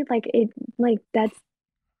 honestly, like it, like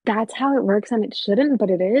that's how it works and it shouldn't, but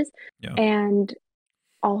it is. Yeah. And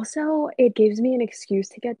also it gives me an excuse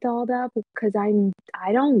to get dolled up because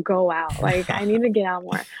I don't go out. Like I need to get out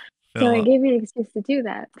more. So Feel it that. gave me an excuse to do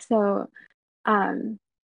that. So um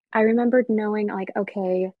I remembered knowing like,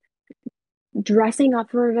 okay, dressing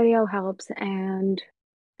up for a video helps and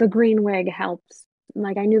the green wig helps.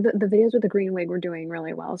 Like I knew that the videos with the green wig were doing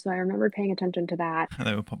really well. So I remember paying attention to that.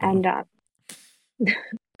 They were popular. And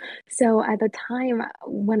so at the time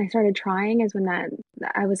when I started trying is when that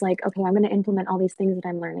I was like, okay, I'm going to implement all these things that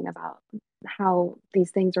I'm learning about how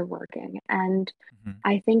these things are working. And Hmm.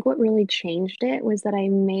 I think what really changed it was that I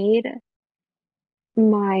made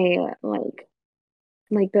my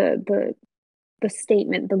like the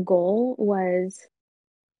statement, the goal was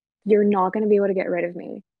you're not going to be able to get rid of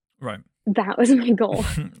me. Right. That was my goal.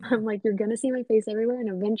 I'm like, you're gonna see my face everywhere, and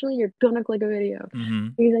eventually you're gonna click a video. Hmm.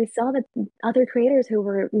 Because I saw that other creators who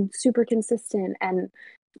were super consistent, and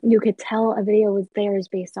you could tell a video was theirs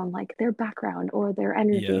based on like their background or their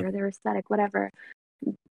energy Yeah. or their aesthetic, whatever.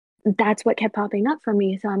 That's what kept popping up for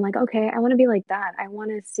me. So I'm like, okay, I want to be like that. I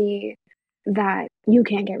want to see that you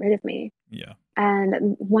can't get rid of me. Yeah.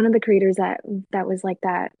 And one of the creators that was like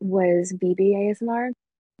that was BB ASMR.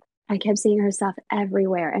 I kept seeing her stuff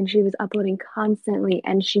everywhere and she was uploading constantly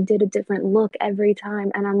and she did a different look every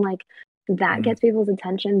time. And I'm like, that Mm. gets people's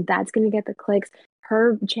attention. That's going to get the clicks.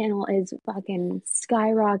 Her channel is fucking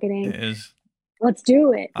skyrocketing. It is. Let's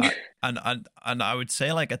do it. Uh, and I would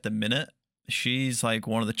say like at the minute, she's like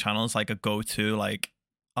one of the channels like a go to like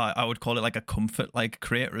I would call it like a comfort like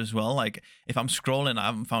creator as well. Like if I'm scrolling, I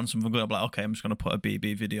haven't found something good, I'm like, okay, I'm just gonna put a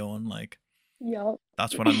BB video on. Like Yup.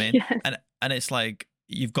 that's what I mean. Yes. And it's like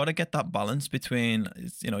you've got to get that balance between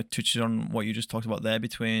it touches on what you just talked about there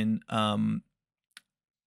between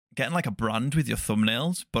getting like a brand with your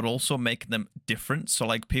thumbnails, but also making them different. So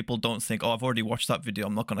like people don't think, oh, I've already watched that video,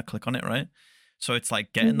 I'm not gonna click on it, right? So it's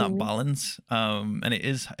like getting that Hmm. balance. And it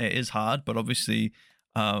is hard, but obviously,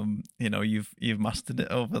 you've mastered it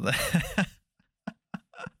over there.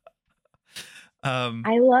 um,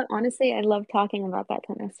 Honestly, I love talking about that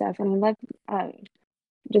kind of stuff. And I love uh,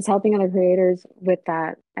 just helping other creators with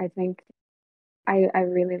that. I think I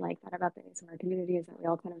really like that about the ASMR community is that we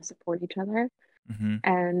all kind of support each other. mhm.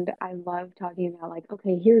 And I love talking about like,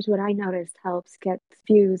 okay, here's what I noticed helps get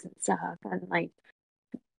views and stuff, and like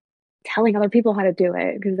telling other people how to do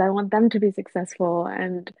it because I want them to be successful.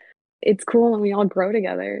 And it's cool and we all grow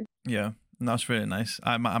together. Yeah, that's really nice.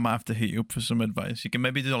 I might have to hit you up for some advice. You can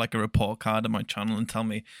maybe do like a report card on my channel and tell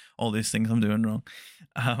me all these things I'm doing wrong.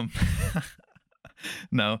 Um,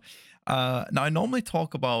 no. Now I normally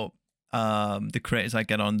talk about the creators I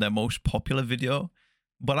get on their most popular video,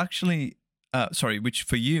 but actually, sorry, which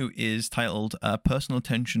for you is titled "Personal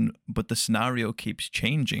Attention," but the scenario keeps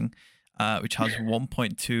changing, which has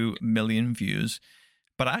 1.2 million views.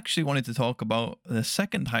 But I actually wanted to talk about the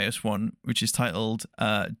second highest one, which is titled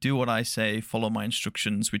 "Do What I Say, Follow My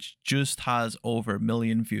Instructions," which just has over 1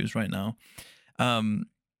 million views right now. Um,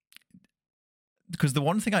 because the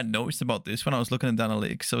one thing I noticed about this when I was looking at the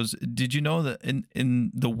analytics was, did you know that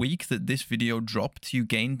in the week that this video dropped, you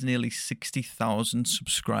gained nearly 60,000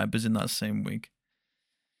 subscribers in that same week?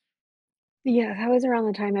 Yeah, that was around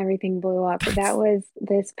the time everything blew up. That That's was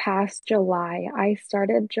this past July. I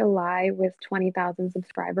started July with 20,000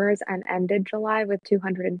 subscribers and ended July with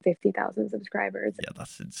 250,000 subscribers. yeah,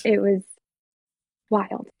 that's It insane. was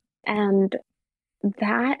wild. And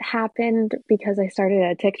that happened because I started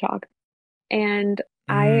a TikTok. And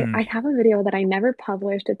Mm, I have a video that I never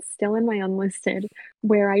published. It's still in my unlisted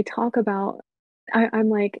where I talk about I'm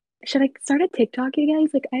like should I start a TikTok, you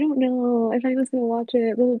guys? Like, I don't know if anyone's gonna watch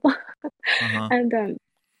it, blah, blah, blah. Uh-huh. And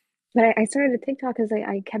but I started a TikTok because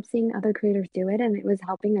I kept seeing other creators do it and it was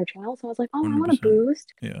helping their channel. So I was like, oh, I want to 100%.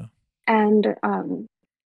 boost. Yeah. And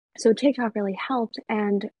so TikTok really helped.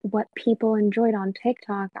 And what people enjoyed on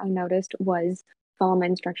TikTok, I noticed, was follow my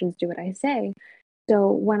instructions, do what I say.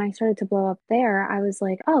 So when I started to blow up there, I was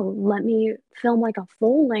like, oh, let me film like a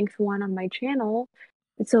full length one on my channel.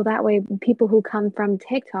 So that way, people who come from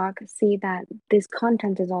TikTok see that this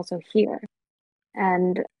content is also here.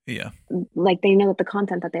 And Yeah. like they know that the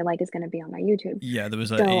content that they like is going to be on my YouTube. Yeah, there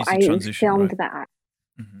was an So easy I transition, filmed right? that.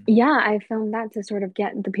 Hmm. Yeah, I filmed that to sort of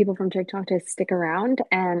get the people from TikTok to stick around.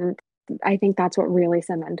 And I think that's what really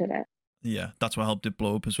cemented it. Yeah, that's what helped it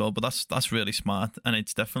blow up as well. But that's really smart, and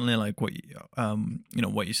it's definitely like what you know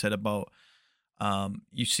what you said about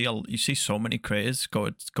you see so many creators go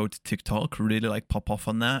to TikTok, really like pop off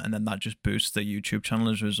on there, and then that just boosts their YouTube channel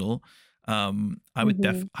as a result. Hmm. I would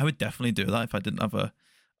definitely do that if I didn't have a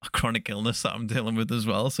chronic illness that I'm dealing with as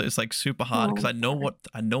well. So it's like super hard because Oh, sorry.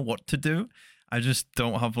 I know what to do. I just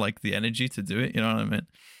don't have like the energy to do it. You know what I mean?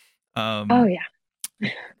 Oh, Um, yeah.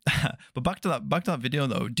 but back to that video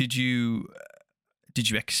though. Did you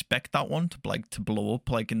expect that one to like to blow up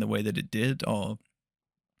like in the way that it did, or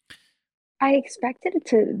I expected it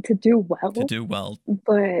to do to well, do well?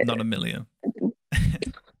 but Not a million.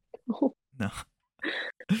 No,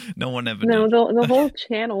 no one ever no, did. the whole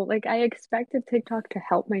channel, like I expected TikTok to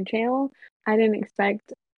help my channel. I didn't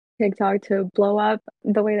expect TikTok to blow up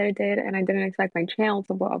the way that it did, and I didn't expect my channel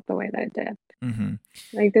to blow up the way that it did. Hmm.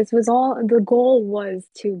 Like this was all the goal was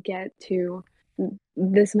to get to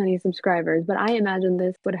this many subscribers, but I imagined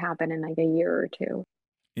this would happen in like a year or two.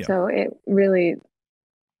 Yeah. So it really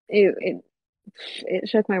it it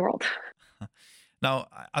shook my world. Now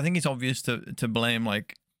I think it's obvious to blame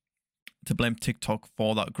like to blame TikTok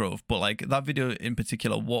for that growth, but like that video in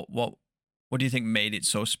particular, what do you think made it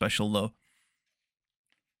so special though?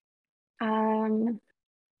 Um,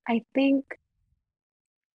 I think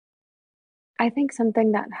I think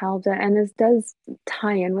something that helped, and this does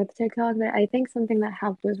tie in with TikTok, but I think something that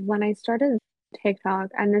helped was when I started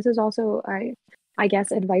TikTok, and this is also I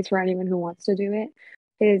guess advice for anyone who wants to do it,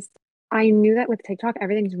 is I knew that with TikTok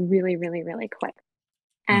everything's really, really, really quick.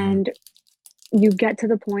 Hmm. And you get to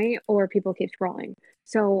the point or people keep scrolling.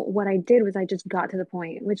 So what I did was I just got to the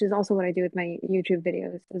point, which is also what I do with my YouTube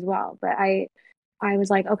videos as well. But I was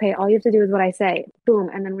like, okay, all you have to do is what I say, boom,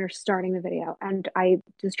 and then we're starting the video. And I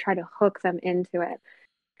just try to hook them into it.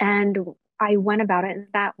 And I went about it in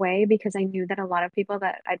that way because I knew that a lot of people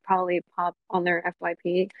that I'd probably pop on their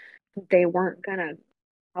FYP, they weren't gonna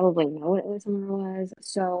probably know what ASMR was.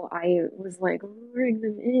 So I was like, bring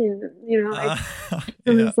them in, I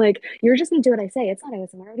it Yeah. was like, you're just gonna do what I say. It's not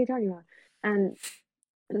ASMR. What are you talking about? And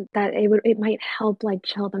that it might help like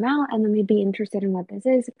chill them out and then they'd be interested in what this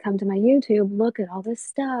is, come to my YouTube, look at all this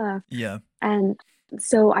stuff. Yeah. And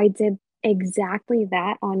so I did exactly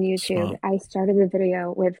that on YouTube. Smart. I started the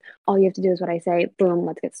video with all you have to do is what I say, boom,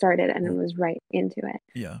 let's get started, and it was right into it.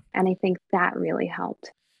 Yeah. And I think that really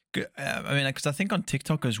helped. I mean, because I think on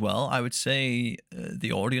TikTok as well, I would say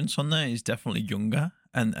the audience on there is definitely younger,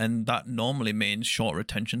 and that normally means short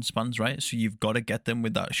attention spans, right? So you've got to get them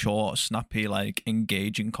with that short, snappy, like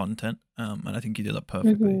engaging content. And I think you did that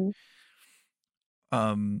perfectly. Hmm.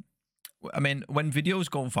 Um, I mean, when videos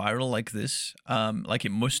go viral like this, like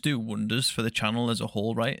it must do wonders for the channel as a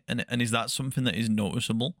whole, right? And is that something that is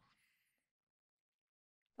noticeable?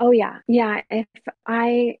 Oh yeah. Yeah. If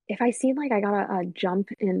I see like I got a jump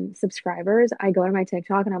in subscribers, I go to my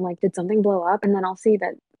TikTok and I'm like, did something blow up? And then I'll see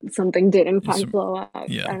that something did in It's fact blow up.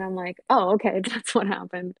 yeah, And I'm like, oh, okay, that's what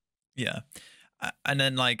happened. yeah. And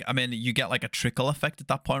then like I mean you get like a trickle effect at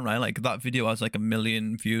that point, right? Like that video has like 1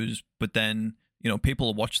 million views, but then people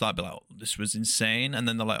will watch that and be like, oh, this was insane, and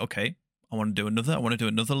then they're like, okay, I want to do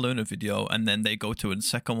another Luna video, and then they go to a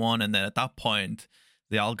second one, and then at that point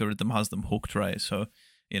the algorithm has them hooked, right? So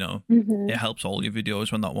Hmm. it helps all your videos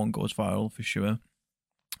when that one goes viral for sure.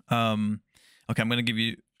 um okay, I'm gonna give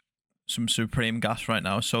you some supreme gas right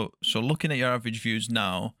now. So looking at your average views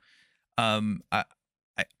now, um, I,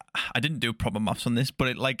 I I didn't do proper maths on this, but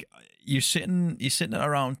it like you're sitting at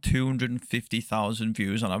around 250,000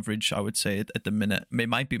 views on average. I would say at the minute. It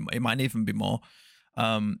might even be more.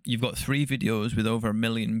 You've got 3 videos with over 1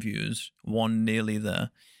 million views, one nearly there,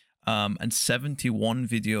 and 71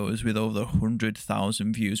 videos with over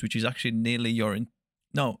 100,000 views, which is actually nearly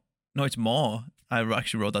no, no, it's more. I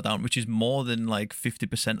actually wrote that down, which is more than like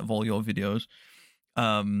 50% of all your videos.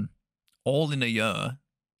 Um, all in a year,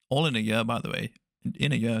 all in a year, by the way,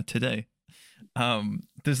 in a year today.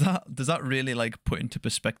 Does that really like put into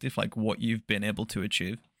perspective like what you've been able to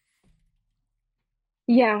achieve?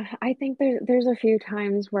 Yeah, I think there's a few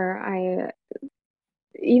times where I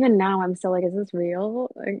even now I'm still like, is this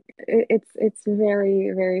real? Like it's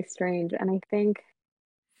very, very strange. And I think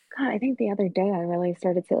God, I think the other day I really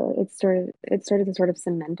started to it started to sort of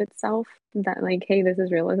cement itself that like, hey, this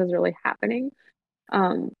is real, this is really happening.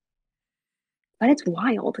 Um, but it's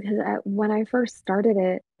wild because when I first started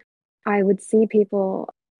it, I would see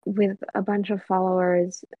people with a bunch of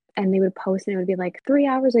followers and they would post and it would be like 3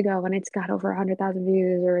 hours ago and it's got over 100,000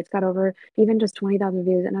 views or it's got over even just 20,000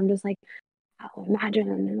 views. And I'm just like, oh, imagine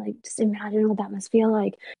and like just imagine what that must feel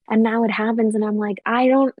like. And now it happens and I'm like, I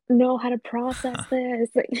don't know how to process this.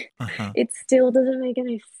 Like, Uh-huh. it still doesn't make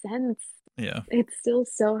any sense. Yeah. It's still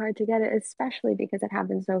so hard to get it, especially because it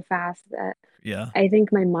happens so fast that Yeah. I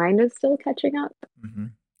think my mind is still catching up. Hmm.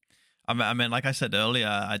 I mean, like I said earlier,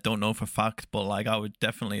 I don't know for fact, but like I would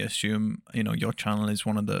definitely assume, your channel is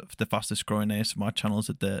one of the fastest growing ASMR channels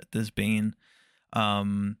that there's been.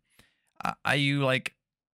 Um, are you like,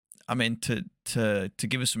 I mean, to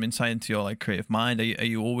give us some insight into your like creative mind, are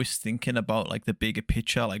you always thinking about like the bigger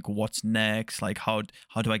picture, like what's next, like how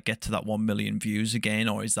do I get to that 1 million views again,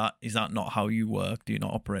 or is that not how you work? Do you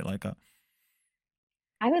not operate like that?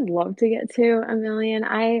 I would love to get to a million.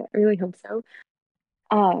 I really hope so.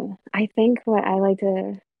 I think what I like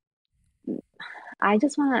to I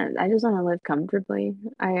just want to live comfortably.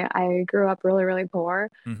 I grew up really, really poor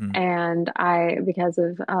Mm-hmm. and I because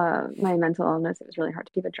of my mental illness, it was really hard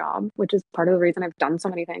to keep a job, which is part of the reason I've done so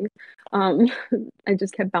many things. Um I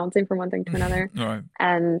just kept bouncing from one thing to another. All right.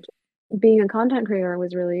 And being a content creator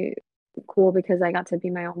was really cool because I got to be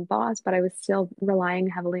my own boss, but I was still relying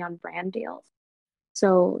heavily on brand deals.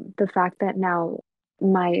 So the fact that now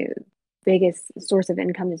my biggest source of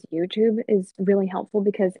income is YouTube is really helpful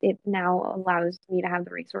because it now allows me to have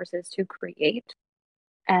the resources to create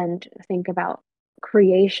and think about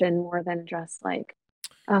creation more than just like,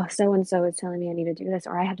 oh, so and so is telling me I need to do this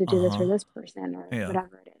or I have to do this for Uh-huh. this person or Yeah.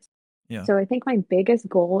 whatever it is. Yeah. So I think my biggest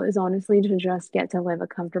goal is honestly to just get to live a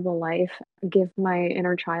comfortable life, give my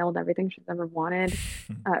inner child everything she's ever wanted,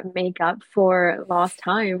 make up for lost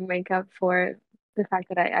time, make up for the fact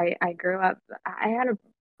that I grew up. I had a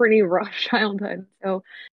pretty rough childhood, so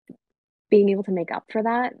being able to make up for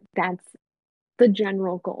that, that's the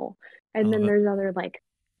general goal. I And love then it. there's other like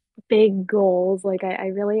big goals. Like I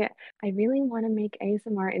really want to make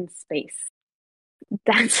ASMR in space.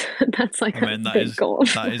 That's that's like I a mean, that big is goal.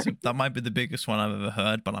 that is that might be the biggest one I've ever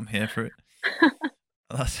heard, but I'm here for it.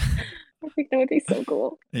 That's I think that would be so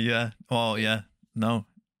cool. yeah. Oh yeah. No,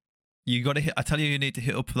 you got to hit. I tell you, you need to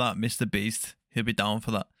hit up for that, Mr. Beast. He'll be down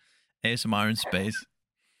for that. ASMR in space.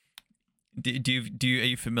 Are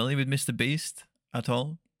you familiar with Mr. Beast at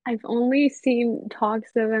all? I've only seen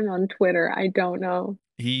talks of him on Twitter. I don't know.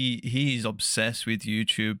 He's obsessed with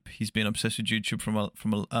YouTube. He's been obsessed with YouTube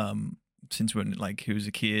since when like he was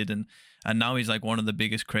a kid, and now he's like one of the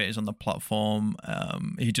biggest creators on the platform.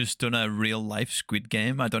 He just done a real life Squid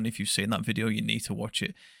Game. I don't know if you've seen that video. You need to watch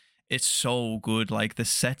it. It's so good. Like the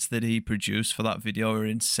sets that he produced for that video are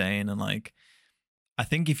insane, and I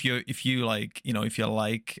think if you like if you like your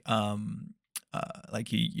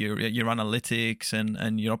analytics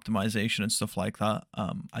and your optimization and stuff like that,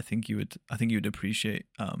 I think you would appreciate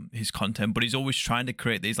his content. But he's always trying to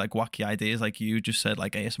create these like wacky ideas, like you just said,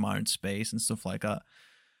 like ASMR in space and stuff like that.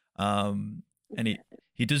 Um, and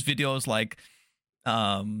he does videos like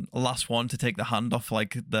last one to take the hand off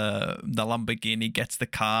like the Lamborghini gets the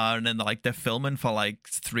car, and then they're filming for like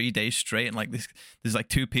 3 days straight, and like there's like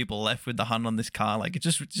two people left with the hand on this car. Like it's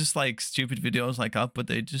just like stupid videos like that, but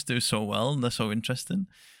they just do so well and they're so interesting.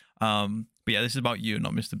 But yeah, this is about you,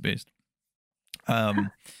 not Mr. Beast.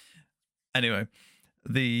 um Anyway,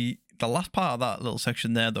 the last part of that little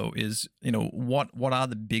section there though is, what are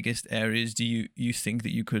the biggest areas do you think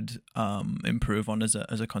that you could improve on as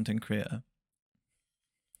a content creator?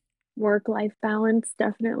 Work-life balance,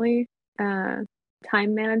 definitely. Uh,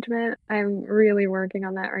 Time management. I'm really working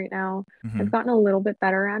on that right now. I've Hmm. gotten a little bit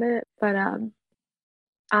better at it, but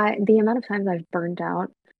I the amount of times I've burned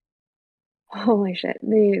out, holy shit.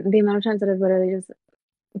 The amount of times that I've literally just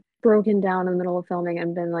broken down in the middle of filming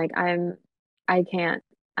and been like, I can't.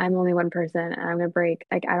 I'm only one person and I'm gonna break.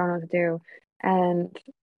 Like I don't know what to do. And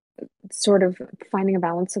sort of finding a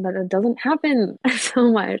balance so that it doesn't happen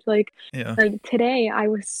so much. Yeah. Like today, I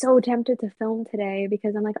was so tempted to film today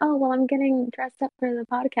because I'm like, oh well, I'm getting dressed up for the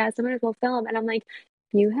podcast. I might as well film. And I'm like,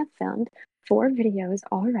 you have filmed 4 videos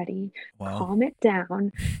already. Wow. Calm it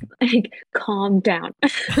down. Like calm down.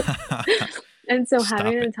 And so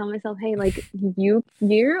having Stop to it. tell myself, hey, like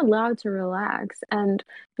you're allowed to relax. And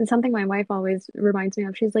it's something my wife always reminds me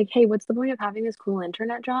of. She's like, hey, what's the point of having this cool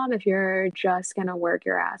internet job if you're just gonna work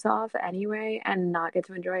your ass off anyway and not get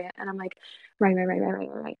to enjoy it? And I'm like,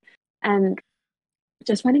 right. And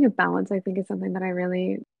just finding a balance, I think, is something that I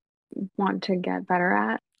really want to get better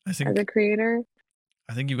at I as a think creator.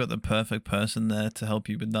 I think you've got the perfect person there to help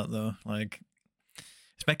you with that though. Like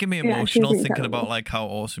it's making me Yeah, she's emotional thinking about incredible. like how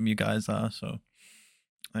awesome you guys are. So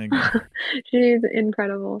there you go. She's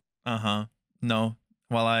incredible. Uh-huh. No.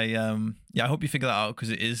 Well, I hope you figure that out because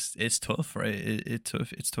it's tough, right?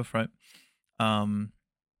 It's tough, right? Um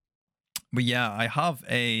but yeah, I have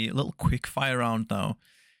a little quick fire round now.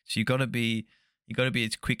 So you gotta be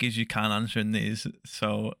as quick as you can answering these.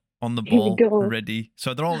 So on the Here we ball, go. ready.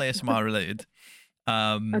 So they're all ASMR related.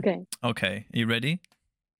 Um Okay. okay, are you ready?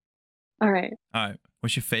 All right. All right.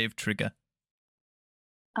 What's your fave trigger?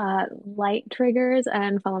 Light triggers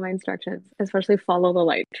and follow my instructions, especially follow the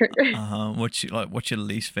light trigger. What's your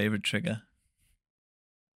least favorite trigger?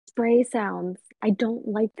 Spray sounds. I don't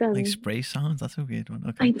like Like them. spray sounds? That's a weird one. I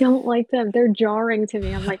Okay. don't like them. They're jarring to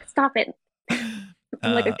me. I'm like, stop it.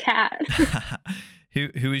 I'm like a uh cat.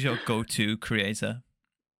 who is your go-to creator?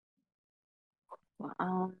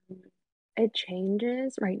 Um, it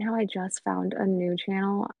changes. Right now, I just found a new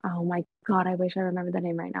channel. Oh my God, I wish I remembered the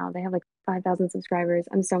name right now. They have like 5,000 subscribers.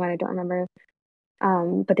 I'm so mad I don't remember.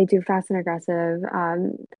 But they do fast and aggressive.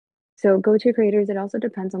 So go-to creators, it also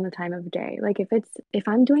depends on the time of day. Like if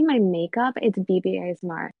I'm doing my makeup, it's BB.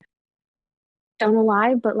 Don't know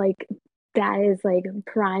why, but like that is like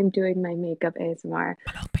prime doing my makeup ASMR.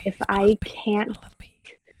 My little pig, If my little I pig, my can't, little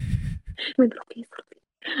pig. with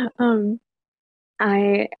um,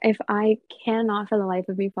 if I cannot for the life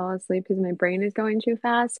of me fall asleep because my brain is going too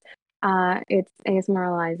fast, it's ASMR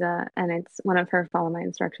Eliza, and it's one of her follow my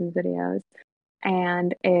instructions videos.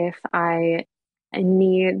 And if I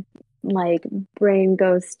need like brain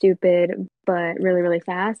goes stupid but really really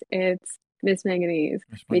fast, it's Miss Manganese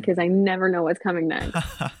Miss because I Manganese. never know what's coming next.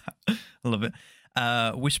 I love it.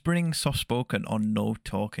 Whispering, soft spoken, or no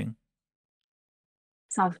talking?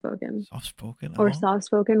 Soft spoken Soft spoken. or Oh, soft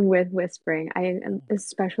spoken with whispering. I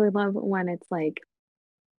especially love when it's like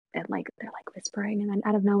and like they're like whispering and then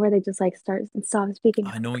out of nowhere they just like stop speaking and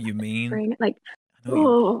I then know they what you start mean. whispering like I know you.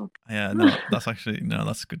 oh Yeah, no, that's actually no,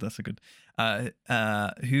 that's good. That's a good.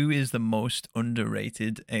 Who is the most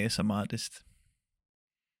underrated ASMR artist?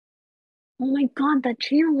 oh my God, that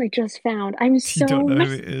channel I just found. I'm You don't so know who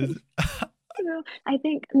messed it is. I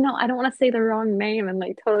think no, I don't want to say the wrong name and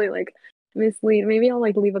like totally like mislead. Maybe I'll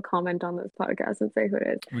like leave a comment on this podcast and say who it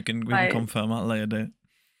is. We can But confirm that later. Date.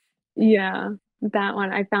 yeah, that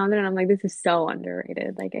one I found it and I'm like, this is so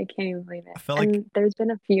underrated. Like I can't even believe it. I feel like. And there's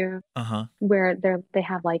been a few Uh-huh. where they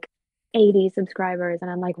have like 80 subscribers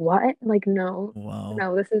and I'm like, what? Like no, Wow.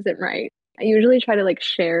 no, this isn't right. I usually try to like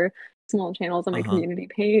share small channels on my Uh-huh. community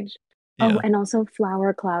page. Oh, Yeah. and also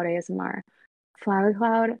Flower Cloud ASMR. Flower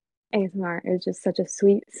Cloud ASMR is just such a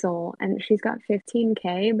sweet soul, and she's got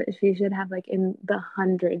 15K, but she should have like in the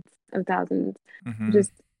hundreds of thousands. Mm-hmm.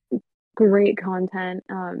 Just great content,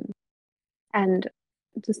 and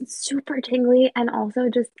just super tingly, and also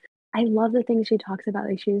just I love the things she talks about.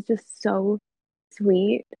 Like she's just so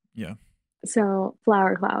sweet. Yeah. So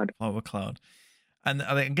Flower Cloud. Flower Cloud. And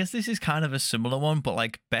I guess this is kind of a similar one, but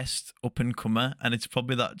like best up and comer, and it's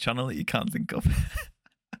probably that channel that you can't think of.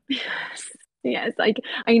 Yes, yes, like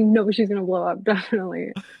I know she's gonna blow up,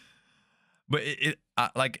 definitely. But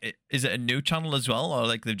is it a new channel as well, or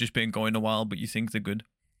like they've just been going a while, but you think they're good?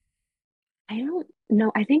 I don't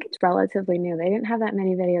know. I think it's relatively new. They didn't have that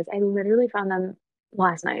many videos. I literally found them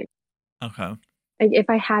last night. Okay, Like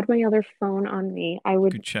if I had my other phone on me, I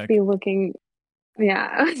would good check. be looking. Yeah,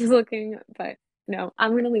 I was looking, but no,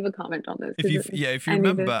 I'm gonna leave a comment on this If because you if you I need to.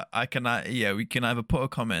 remember, I can yeah, we can either put a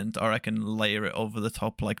comment or I can layer it over the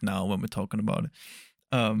top like now when we're talking about it.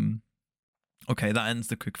 Um, okay, that ends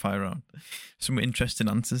the quick fire round. Some interesting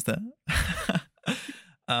answers there.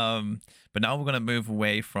 um, but now we're gonna move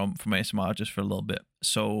away from ASMR just for a little bit.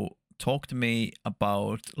 So talk to me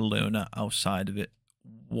about Luna outside of it.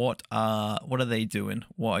 What are they doing?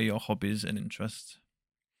 What are your hobbies and interests?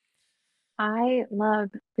 I love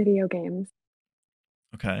video games.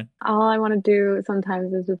 Okay, All I want to do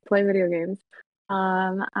sometimes is just play video games.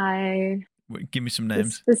 I give me some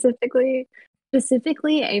names. specifically,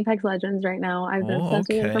 specifically Apex Legends right now. I've been Oh, obsessed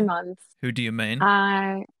with it for okay. months. Who do you main?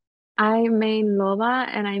 I I main Loba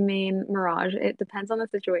and I main Mirage. It depends on the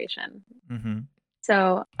situation. Mm-hmm.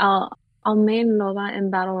 So I'll main Loba in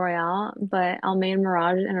Battle Royale, but I'll main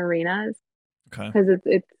Mirage in arenas Okay. because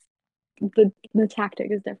it's the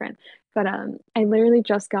tactic is different. But I literally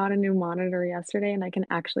just got a new monitor yesterday and I can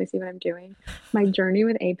actually see what I'm doing. My journey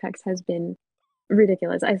with Apex has been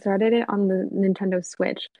ridiculous. I started it on the Nintendo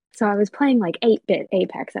Switch. So I was playing like 8-bit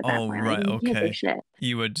Apex at that Oh, point. Like right. you can't say Okay. shit.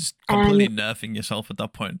 You were just completely And nerfing yourself at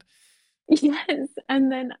that point. yes,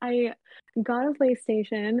 and then I got a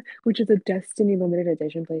PlayStation, which is a Destiny limited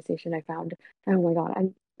edition PlayStation I found. Oh my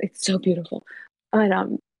God, it's so beautiful. But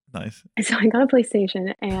Nice. so I got a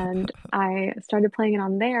PlayStation and I started playing it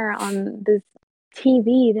on there on this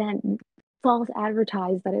TV that false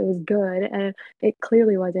advertised that it was good, and it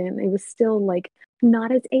clearly wasn't. It was still like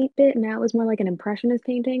not as 8-bit, now it was more like an impressionist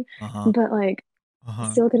painting, Uh-huh. but like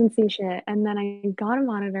Uh-huh. still couldn't see shit. And then I got a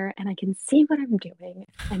monitor and I can see what I'm doing,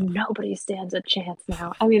 and nobody stands a chance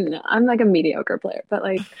now. I mean, I'm like a mediocre player, but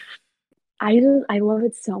like I love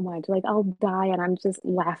it so much. Like I'll die and I'm just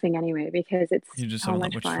laughing anyway because it's You're just so having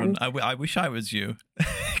that much much fun. fun. I wish I was you,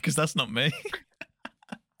 because that's not me.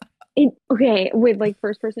 Okay, with like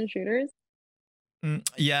first person shooters.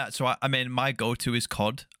 Yeah, so I mean, my go-to is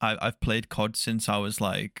COD. I've played COD since I was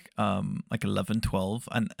like 11, 12,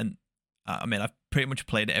 and I mean, I've pretty much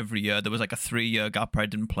played it every year. There was like a 3 year gap where I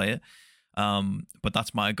didn't play it. But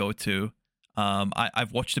that's my go-to.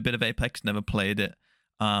 I've watched a bit of Apex, never played it.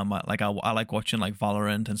 I like watching like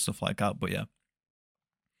Valorant and stuff like that. But yeah,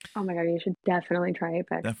 Oh my God, you should definitely try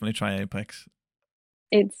Apex. definitely try Apex.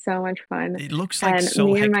 It's so much fun. It looks like And so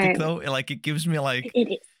me and hectic my though. Like it gives me like it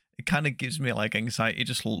is. it kind of gives me like anxiety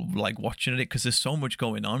just like watching it because there's so much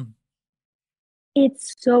going on.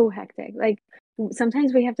 It's so hectic. Like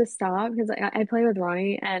sometimes we have to stop because I play with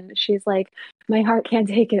Ronnie and she's like, my heart can't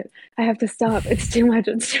take it. I have to stop. It's too much.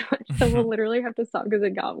 It's too much. So we'll literally have to stop because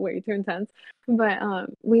it got way too intense. But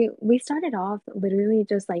we started off literally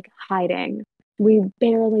just like hiding. We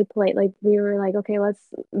barely played. Like we were like, okay, I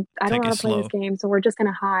don't Take know how it to play this slow. game, so we're just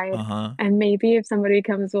gonna hide. Uh-huh. And maybe if somebody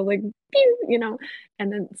comes, we'll like, pew.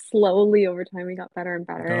 And then slowly over time we got better and You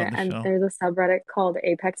got better. on the And show. there's a subreddit called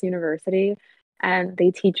Apex University and they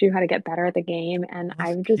teach you how to get better at the game. And That's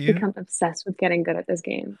I've just cute. become obsessed with getting good at this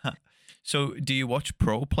game. So, do you watch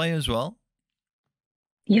pro play as well?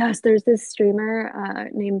 Yes, there's this streamer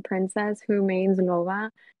named Princess who mains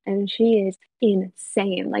Nova, and she is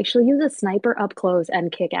insane. Like she'll use a sniper up close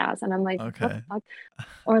and kick ass, and I'm like, what the Okay. fuck?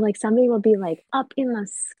 Or like somebody will be like up in the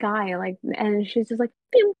sky, like, and she's just like,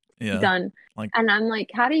 pew, Yeah. done. Like And I'm like,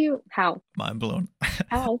 mind blown.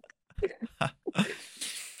 how?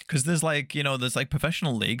 Because there's like there's like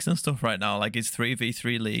professional leagues and stuff right now. Like it's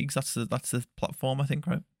 3v3 leagues. That's the platform, I think,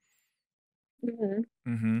 right?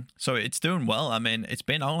 Mhm. So it's doing well. I mean, it's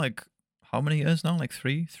been out like how many years now? Like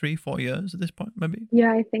 4 years at this point, maybe.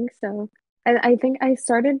 Yeah, I think so. I think I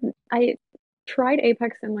tried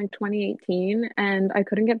Apex in like 2018 and I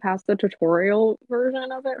couldn't get past the tutorial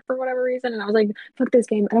version of it for whatever reason. And I was like, fuck this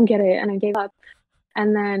game, I don't get it. And I gave up.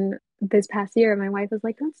 And then this past year, my wife was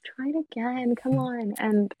like, let's try it again. Come on.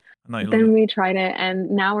 And I know you love it. then we tried it and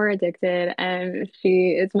now we're addicted. And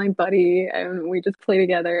she is my buddy and we just play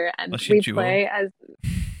together and That's your we duo. play as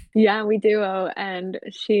yeah, we duo, and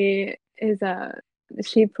she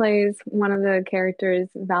plays one of the characters,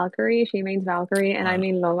 Valkyrie. She mains Valkyrie, and I Right.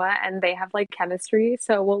 mean Lola, and they have like chemistry.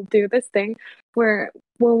 So we'll do this thing where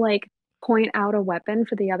we'll like point out a weapon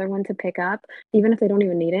for the other one to pick up, even if they don't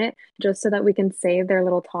even need it, just so that we can save their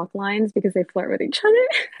little talk lines because they flirt with each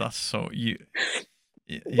That's so you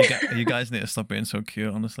guys need to stop being so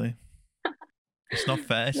cute. Honestly, it's not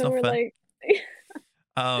fair. It's So not we're fair. like,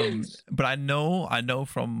 But I know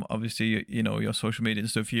from obviously your social media and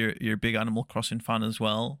stuff. You're a big Animal Crossing fan as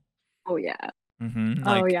well. oh yeah, oh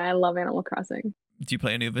Like, yeah, I love Animal Crossing. do you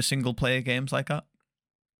play any other single player games like that?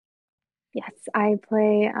 Yes, I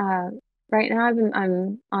play right now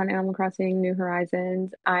I'm on Animal Crossing New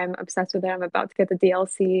Horizons. I'm obsessed with it. I'm about to get the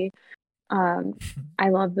DLC. Um I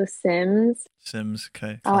love The Sims. Sims,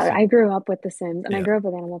 okay, classic. I grew up with The Sims and I Yeah. grew up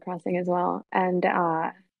with Animal Crossing as well. And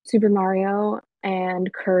Super Mario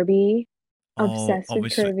and Kirby. Oh, Obsessed with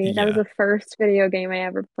obviously, Kirby. That was yeah. the first video game I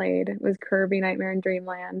ever played. It was Kirby Nightmare in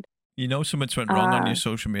Dreamland. Something's went wrong on your Uh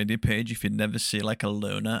social media page if you never see like a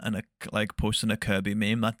Luna and a like posting a Kirby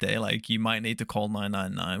meme that day. Like you might need to call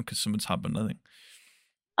 999 because something's happened. I think.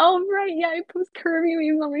 oh right, yeah, I post Kirby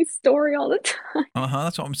memes on my story all the time.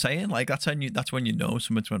 That's what I'm saying. Like that's when you know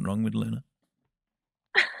something's went wrong with Luna.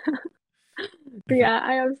 Yeah,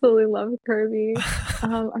 I absolutely love Kirby.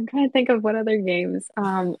 I'm trying to think of what other games.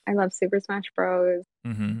 I love Super Smash Bros,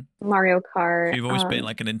 Mm-hmm. Mario So Kart, you've always been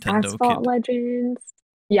like a Nintendo Asphalt kid. Legends.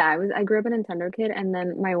 Yeah, I grew up a Nintendo kid, and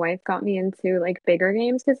then my wife got me into like bigger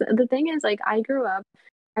games because the thing is, like, I grew up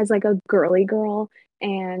as like a girly girl,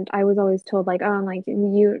 and I was always told like, oh, like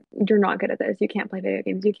you're not good at this. You can't play video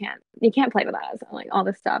games. You can't play with us. And, like all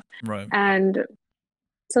this stuff. Right. And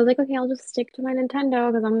so I was like, okay, I'll just stick to my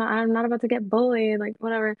Nintendo because I'm not about to get bullied, like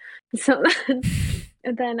whatever. So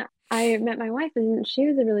then I met my wife and she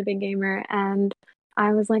was a really big gamer and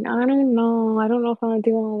I was like, I don't know. I don't know if I want to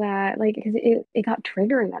do all that. Like, because it got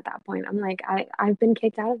triggering at that point. I'm like, I've been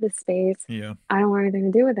kicked out of this space. Yeah. I don't want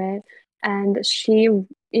anything to do with it. And she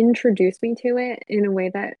introduced me to it in a way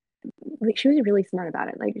that like she was really smart about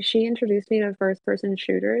it. Like she introduced me to first person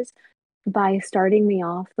shooters by starting me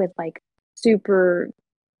off with like super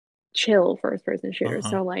chill first person shooters.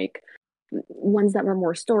 Uh-huh. So like ones that were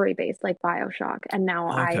more story based, like BioShock. And now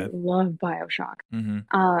I Okay. love BioShock.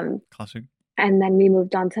 Mm-hmm. Um, Classic. and then we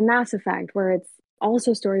moved on to Mass Effect, where it's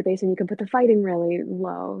also story based and you can put the fighting really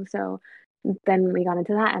low. So then we got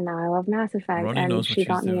into that, and now I love Mass Effect. Ronnie And knows what she she's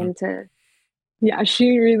got me doing. into, yeah,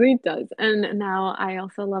 she really does. And now I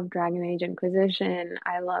also love Dragon Age Inquisition.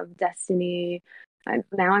 I love Destiny.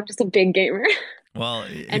 Now I'm just a big gamer. Well,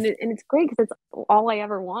 And if it's great because it's all I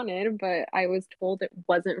ever wanted, but I was told it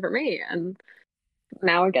wasn't for me, and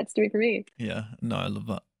now it gets to be for me. yeah, no, I love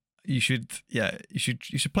that. You should, yeah, you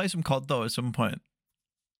should play some COD though at some point.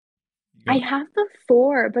 You I got, have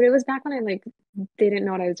before, but it was back when I like didn't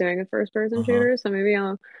know what I was doing with first person uh-huh. shooters, so maybe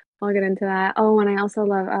I'll get into that. Oh, and I also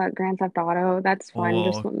love Grand Theft Auto. That's fun,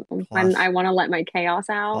 just Oh, when I class, want to let my chaos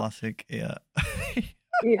out. classic, yeah.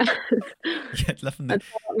 Yeah, Yeah, letting the that's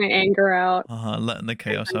how I let my anger out. letting the And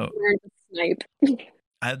chaos I'm out. learn to snipe.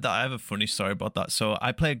 I have a funny story about that. So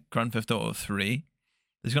I played Grand Theft Auto 3.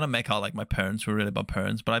 It's gonna make out like my parents were really bad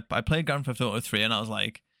parents, but I played Grand Theft Auto 3 and I was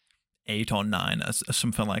like 8 or 9 or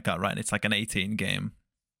something like that, right? It's like an 18 game.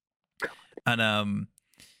 And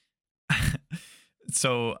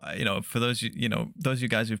so for those those of you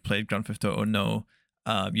guys who've played Grand Theft Auto know,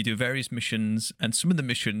 you do various missions, and some of the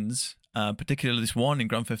missions, particularly this one in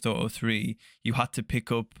Grand Theft Auto 3, you had to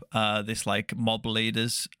pick up this like mob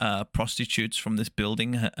leaders, prostitutes from this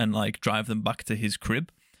building and like drive them back to his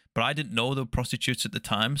crib. But I didn't know they were prostitutes at the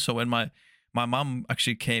time, so when my mum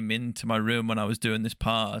actually came into my room when I was doing this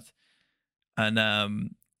part, and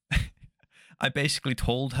I basically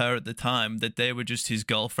told her at the time that they were just his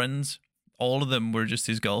girlfriends. All of them were just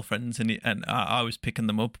his girlfriends, and I was picking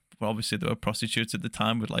them up. Well, obviously, they were prostitutes at the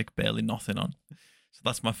time with like barely nothing on. So Oh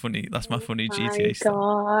that's my funny my GTA stuff.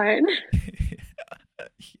 God. Yeah.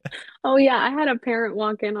 Oh yeah, I had a parent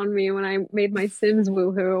walk in on me when I made my Sims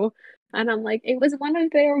woohoo. And I'm like, it was one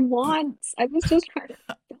of their wants. I was just trying to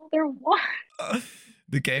fulfill their want.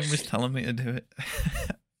 The game was telling me to do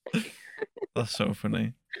it. That's so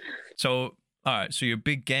funny. So, all right, so you're a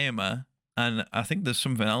big gamer, and I think there's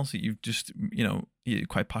something else that you've just, you're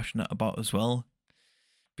quite passionate about as well.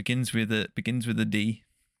 Begins with a D.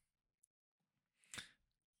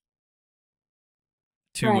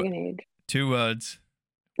 Two Dragon Age. two words.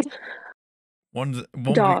 One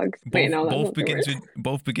Dogs. Wait, no, that's both not the begins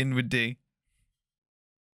word. with D.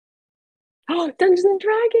 Oh, Dungeons and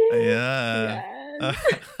Dragons. Yeah.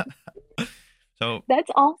 Yes. So, That's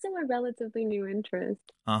also a relatively new interest.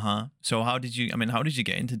 uh-huh. So how did you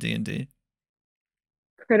get into D&D?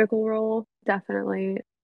 Critical Role definitely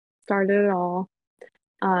started it all.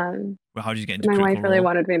 Um, Well, how did you get into my wife Critical really Role?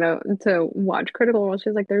 wanted me to watch Critical Role. She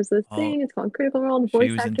was like, "There's this Oh, thing. It's called Critical Role. The she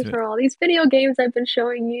voice was actors into it. for all these video games I've been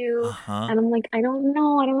showing you." Uh-huh. And I'm like, "I don't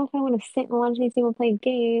know. I don't know if I want to sit and watch these people play a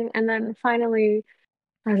game." And then finally,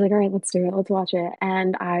 I was like, "All right, let's do it. Let's watch it."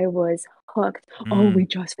 And I was hooked. Oh, Mm.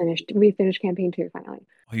 we finished campaign 2 finally.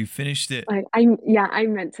 Oh, you finished it. Like I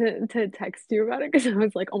meant to text you about it because I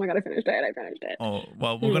was like, "Oh my God, I finished it. I finished it." Oh,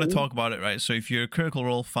 well, we're going to Hmm. talk about it, right? So if you're a Critical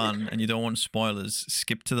Role fan and you don't want spoilers,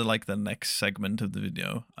 skip to the next segment of the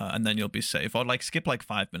video, and then you'll be safe. Or like skip like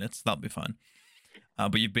 5 minutes, that'll be fine.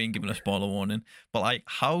 But you've been given a spoiler warning. But like,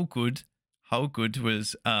 how good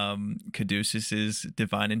was Caduceus's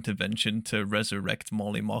divine intervention to resurrect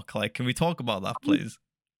Molly Mock? Like, can we talk about that, please?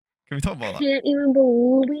 Can we talk about that? Can't even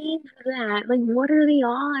believe that. Like, what are the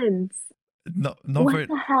odds? No, not What very.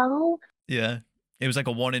 the hell? Yeah, it was like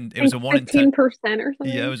a one in. It was Like a 1 in 10. 15% or Yeah, it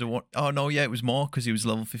something? was a one. Oh no, yeah, it was more because he was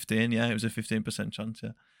level 15. Yeah, it was a 15% chance.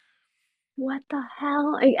 Yeah. What the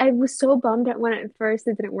hell? I was so bummed at when at first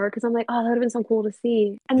it didn't work because I'm like, oh, that would have been so cool to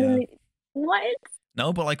see. And then Yeah. what?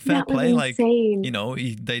 No, but like fair That was play, like insane.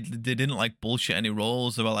 they didn't like bullshit any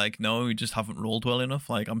rolls. They were like, no, you just haven't rolled well enough.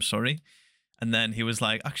 Like, I'm sorry. And then he was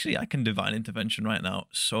like, actually, I can divine intervention right now.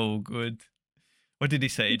 So good. What did he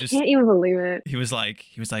say? I can't even believe it. He was like,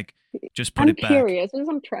 just put I'm it back. curious. I'm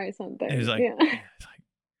just try He was something. like, Yeah. yeah, it's like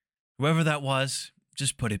whoever that was,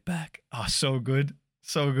 just put it back. Oh, so good,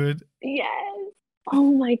 so good. Yes.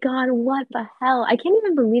 Oh my God, what the hell? I can't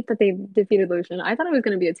even believe that they defeated Lucian. I thought it was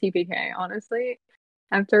going to be a TPK, honestly.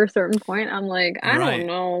 After a certain point, I'm like, I don't Right.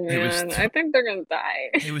 know, It was man. I think they're going to die.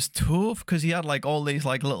 it was tough because he had like all these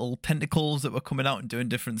like little tentacles that were coming out and doing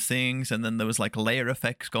different things, and then there was like layer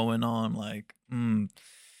effects going on. Like, Yeah,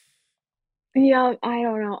 I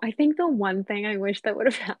don't know. I think the one thing I wish that would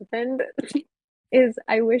have happened is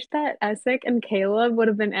I wish that Essek and Caleb would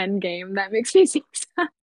have been endgame. That makes me so sad.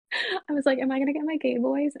 I was like, am I gonna get my gay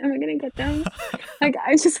boys? Am I gonna get them? Like,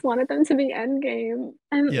 I just wanted them to be endgame.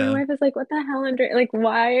 And my yeah. wife was like, what the hell, Andre? Like,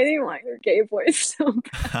 why do you want your gay boys so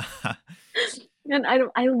bad? And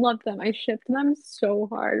I love them. I shipped them so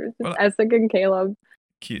hard. It's just Well, Essek and Caleb.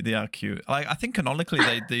 cute. They are cute. Like, I think canonically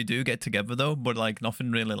they do get together though, but like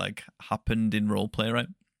nothing really like happened in role play, right?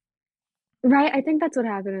 Right, I think that's what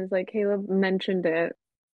happened is like Caleb mentioned it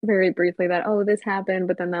very briefly that, oh, this happened,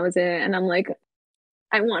 but then that was it. And I'm like,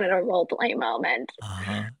 I wanted a role play moment. Uh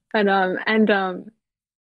huh. And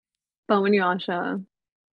Bo and Yasha.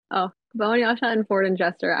 Oh, Bo and Yasha and Ford and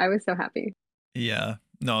Jester. I was so happy. Yeah.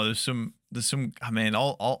 No, there's some. I mean,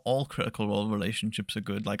 all Critical Role relationships are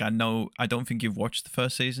good. Like, I don't think you've watched the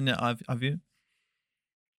first season yet. Have you?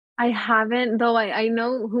 I haven't, though I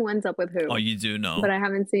know who ends up with Oh, who, you do but know. I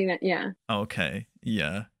haven't seen it. Yeah. Okay.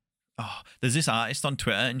 Yeah. Oh, there's this artist on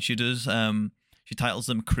Twitter, and she titles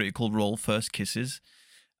them Critical Role First Kisses.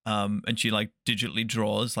 And she like digitally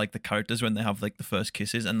draws like the characters when they have like the first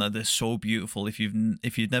kisses, and they're so beautiful. If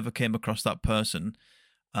you've never came across that person,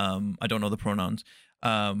 I don't know the pronouns,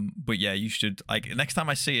 but yeah, you should like next time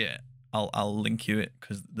I see it, I'll link you it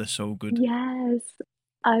because they're so good. Yes.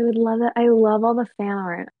 I would love it. I love all the fan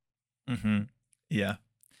art. Mm-hmm. Yeah.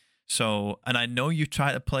 So, and I know you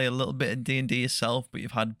try to play a little bit of D&D yourself, but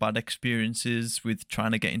you've had bad experiences with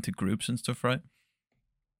trying to get into groups and stuff, right?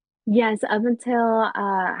 Yes, up until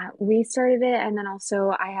we started it, and then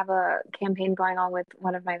also I have a campaign going on with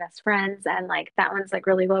one of my best friends, and like that one's like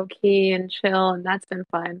really low key and chill, and that's been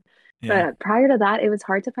fun. Yeah. But prior to that, it was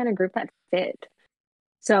hard to find a group that fit.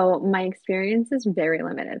 So my experience is very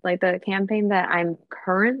limited. Like the campaign that I'm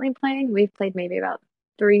currently playing, we've played maybe about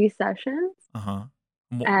 3 sessions, Uh-huh.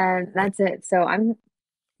 What, and wait, that's it. So I'm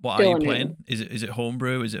what are still you a playing? noob. Is it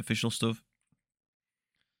homebrew? Is it official stuff?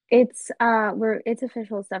 It's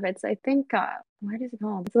official stuff. It's I think what is it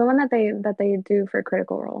called? It's the one that they do for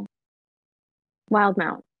Critical Role. Wild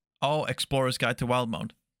Mount. Oh, Explorer's Guide to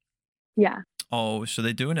Wildmount. Yeah. Oh, so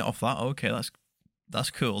they're doing it off that. Okay,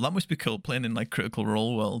 that's cool. That must be cool playing in like Critical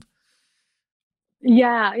Role world.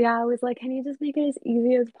 Yeah, yeah. I was like, can you just make it as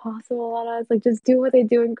easy as possible on us? Like just do what they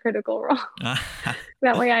do in Critical Role.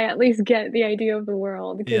 That way I at least get the idea of the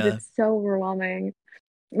world because Yeah, it's so overwhelming.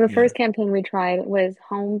 The yeah. first campaign we tried was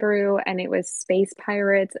homebrew and it was space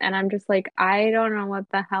pirates and I'm just like, I don't know what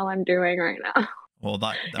the hell I'm doing right now. Well,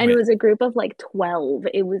 I And it mean, was a group of like 12.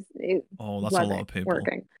 It oh, that's a lot wasn't of people.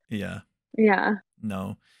 working. Yeah, Yeah.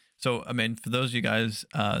 no. So, I mean, for those of you guys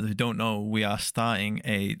who don't know, we are starting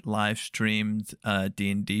a live streamed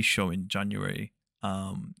D&D show in January.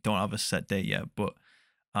 Don't have a set date yet, but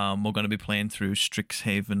we're going to be playing through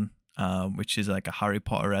Strixhaven, which is like a Harry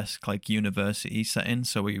Potter-esque like university setting.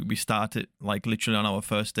 So we start it like literally on our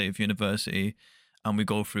first day of university, and we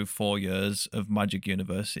go through 4 years of Magic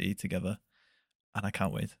University together, and I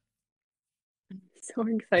can't wait. So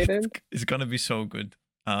excited. It's gonna be so good.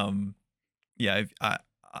 Yeah,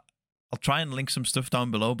 I'll try and link some stuff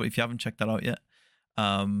down below, but if you haven't checked that out yet,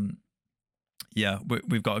 um, yeah,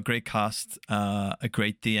 we've got a great cast, a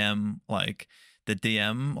great DM. Like the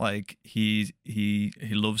DM, like he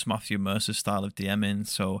loves Matthew Mercer's style of DMing.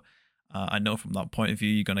 So I know from that point of view,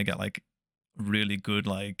 you're gonna get like really good,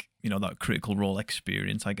 like that critical role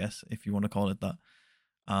experience, I guess, if you want to call it that.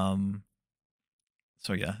 Um,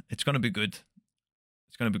 so yeah, it's gonna be good.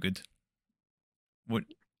 It's gonna be good. What?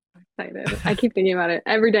 Excited. I keep thinking about it.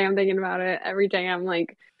 Every day I'm thinking about it. Every day I'm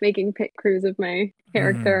like making pit crews of my Mhm.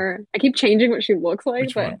 character. I keep changing what she looks like,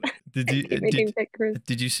 Which but one? Did I you keep making pit crews.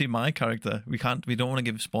 did you see my character? We don't want to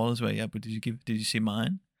give spoilers away yet, but did you see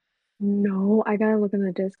mine? No, I gotta look in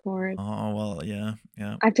the Discord. Oh well, yeah,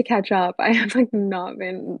 yeah. I have to catch up. I have like not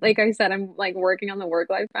been, like I said, I'm like working on the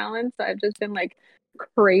work-life balance. So I've just been like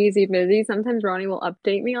crazy busy. Sometimes Ronnie will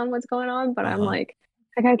update me on what's going on, but I'm Uh like,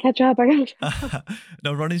 I gotta catch up. I gotta catch up. huh.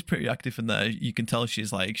 No, Ronnie's pretty active in there. You can tell she's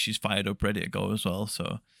fired up, ready to go as well.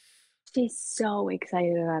 So, She's so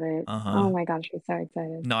excited about it. uh huh. Oh my God, she's so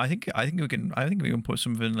excited. No, I think we can put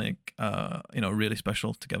something like really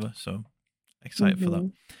special together. So excited for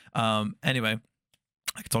that. Hmm. Anyway,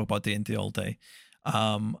 I could talk about D&D all day.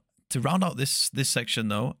 To round out this section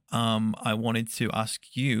though, I wanted to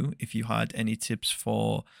ask you if you had any tips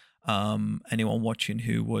for anyone watching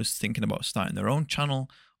who was thinking about starting their own channel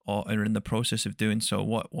or are in the process of doing so,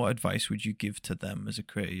 what advice would you give to them as a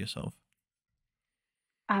creator yourself?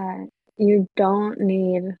 Uh, you don't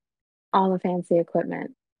need all the fancy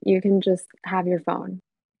equipment. You can just have your phone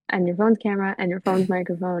and your phone's camera and your phone's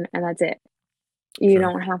microphone, and that's it. You True.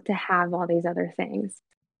 don't have to have all these other things.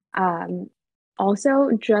 Um, Also,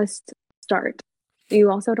 just start. You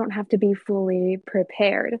also don't have to be fully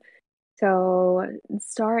prepared. So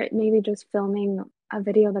start maybe just filming a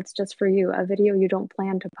video that's just for you, a video you don't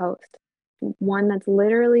plan to post, one that's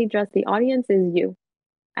literally just the audience is you,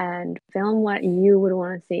 and film what you would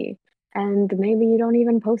want to see. And maybe you don't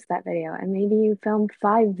even post that video, and maybe you film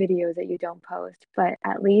 5 videos that you don't post, but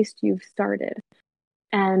at least you've started.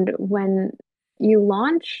 And when you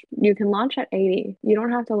launch, you can launch at 80. You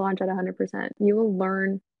don't have to launch at 100%. You will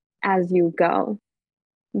learn as you go.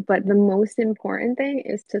 But the most important thing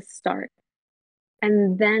is to start.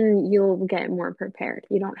 And then you'll get more prepared.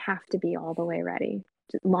 You don't have to be all the way ready.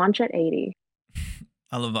 Just launch at 80.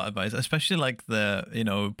 I love that advice, especially like the,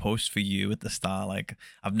 post for you at the start. Like,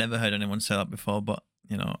 I've never heard anyone say that before, but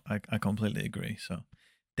I completely agree. So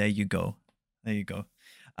there you go. There you go.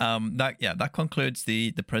 That concludes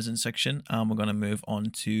the present section. We're gonna move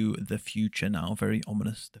on to the future now. Very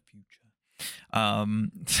ominous, the future.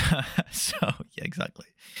 So yeah, exactly.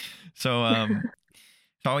 So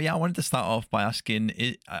I wanted to start off by asking: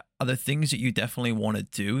 are there things that you definitely want to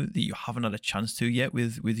do that you haven't had a chance to yet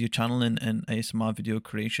with your channel and ASMR video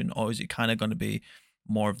creation, or is it kind of going to be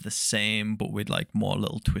more of the same but with like more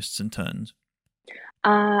little twists and turns?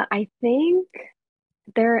 I think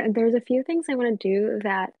there's a few things I want to do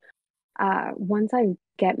that once I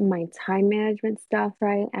get my time management stuff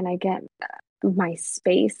right and I get my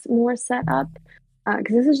space more set up,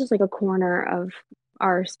 because this is just like a corner of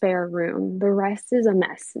our spare room. The rest is a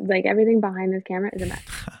mess. Like everything behind this camera is a mess.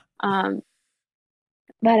 Um,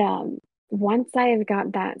 but once I've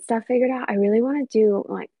got that stuff figured out, I really want to do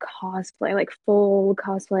like cosplay, like full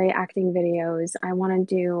cosplay acting videos. I want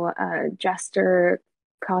to do a jester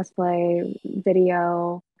cosplay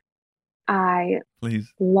video. I Please,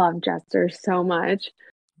 love jesters so much.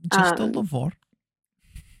 just a Um, lover.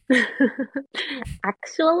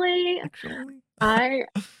 Actually, Actually, I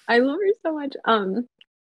I love her so much.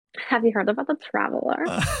 Have you heard about the Traveler?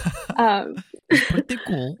 Um, it's pretty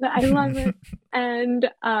cool. but I love it. And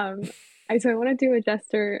I want to do a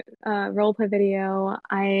Jester role play video.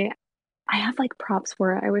 I have like props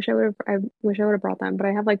for it. I wish I would have brought them, but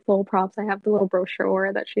I have like full props. I have the little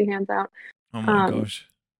brochure that she hands out. Oh my Um, gosh,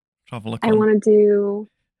 traveler I con. want to do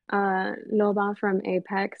Loba from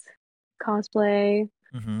Apex cosplay.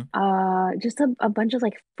 Mm-hmm. Just a bunch of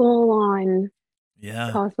like full on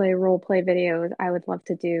Yeah, cosplay role play videos I would love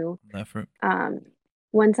to do. there for it. Um,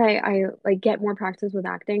 once I like get more practice with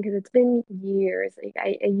acting, because it's been years. Like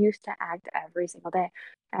I used to act every single day,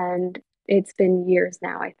 and it's been years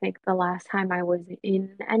now. I think the last time I was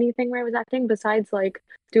in anything where I was acting, besides like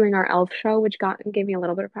doing our elf show, which gave me a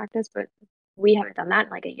little bit of practice, but we haven't done that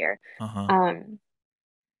in like a year. Uh huh. Um,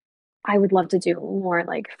 I would love to do more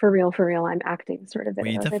like for real, I'm acting sort of Well,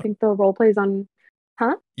 you videos. I definitely think the role plays on,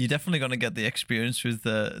 huh? you're definitely gonna get the experience with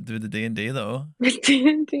the D&D though.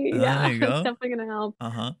 D&D, There yeah, you that's go. definitely gonna help. Uh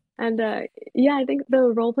huh. And yeah, I think the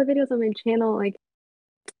roleplay videos on my channel, like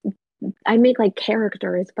I make like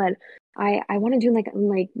characters, but I want to do like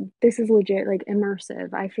this is legit like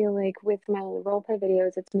immersive. I feel like with my roleplay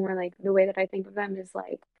videos, it's more like the way that I think of them is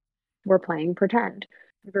like we're playing pretend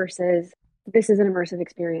versus this is an immersive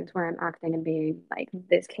experience where I'm acting and being like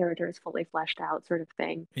this character is fully fleshed out sort of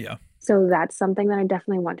thing. Yeah. So that's something that I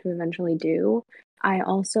definitely want to eventually do. I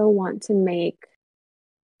also want to make,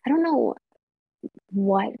 I don't know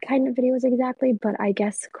what kind of videos exactly, but I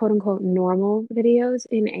guess quote unquote normal videos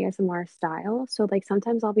in ASMR style. So like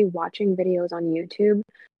sometimes I'll be watching videos on YouTube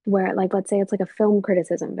where like let's say it's like a film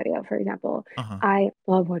criticism video, for example. Uh huh. I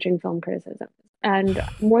love watching film criticism. And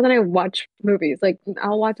more than I watch movies, like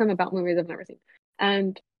I'll watch them about movies I've never seen.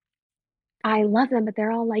 And I love them, but they're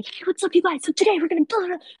all like, "Hey, what's up, you guys? So today we're gonna blah,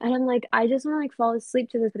 blah." And I'm like, I just want to like fall asleep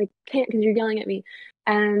to this, but I can't because you're yelling at me.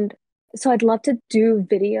 And so I'd love to do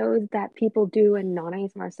videos that people do in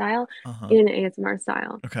non-ASMR style Uh huh. in an ASMR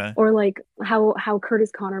style. Okay. Or like how Curtis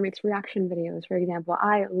Connor makes reaction videos, for example.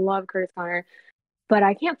 I love Curtis Connor, but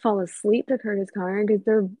I can't fall asleep to Curtis Connor because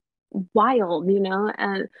they're wild, you know?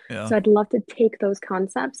 And Yeah. so I'd love to take those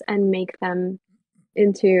concepts and make them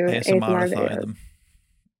into ASMR ASMRify videos. them.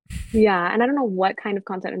 Yeah, and I don't know what kind of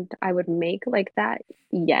content I would make like that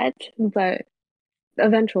yet, but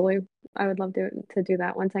eventually I would love to do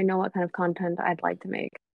that once I know what kind of content I'd like to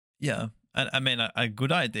make. Yeah. And I mean, a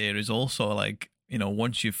good idea is also like,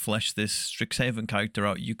 once you've fleshed this Strixhaven character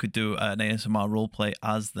out, you could do an ASMR roleplay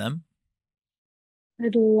as them.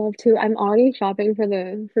 I'd love to. I'm already shopping for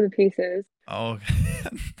the pieces. Oh,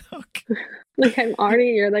 okay. Like I'm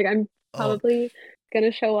already here. Like I'm Oh, probably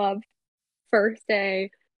gonna show up first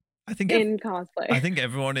day I think in I cosplay. think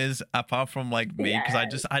everyone is, apart from like me, because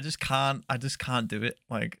Yes. I just can't do it.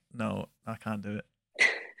 Like, no, I can't do it.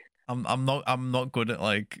 I'm not good at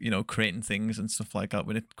like creating things and stuff like that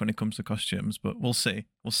when it comes to costumes. But we'll see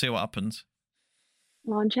what happens.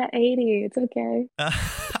 Launch at 80. It's okay.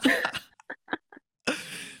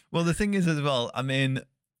 Well, the thing is as well. I mean,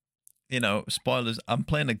 spoilers. I'm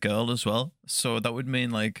playing a girl as well, so that would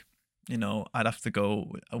mean like, I'd have to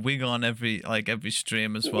go a wig on every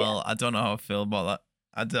stream as Yeah. well. I don't know how I feel about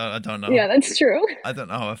that. I don't know. Yeah, that's true. I don't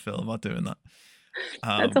know how I feel about doing that.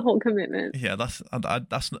 That's a Um, whole commitment. yeah, that's.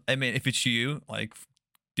 I mean, if it's you, like,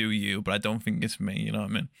 do you? But I don't think it's me. You know what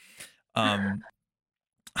I mean? Um,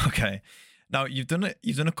 okay. Now you've done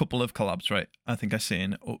a couple of collabs, right? I think I've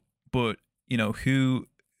seen. But who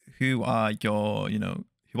are your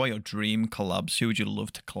who are your dream collabs? Who would you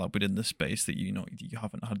love to collab with in the space that you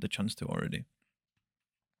haven't had the chance to already?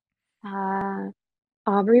 Uh,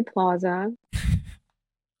 Aubrey Plaza.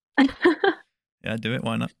 Yeah, do it.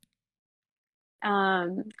 Why not?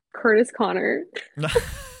 Curtis Connor.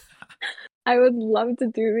 I would love to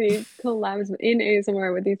do the collabs in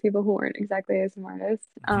ASMR with these people who aren't exactly ASMR artists.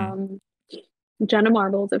 Mhm. Jenna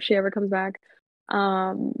Marbles, if she ever comes back.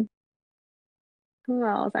 Um, who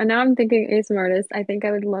else? And now I'm thinking ASMR artists. I think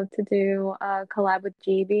I would love to do a collab with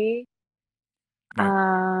GB. Right.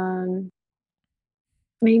 Um,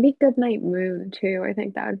 maybe Goodnight Moon too. I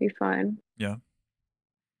think that would be fun. Yeah.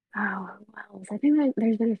 Oh, who else? I think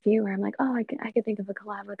there's been a few where I'm like, oh, I could think of a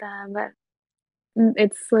collab with them, but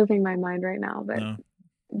it's slipping my mind right now. But No.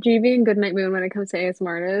 GB and Goodnight Moon when it comes to ASMR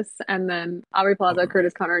artists, and then Aubrey Plaza, Oh,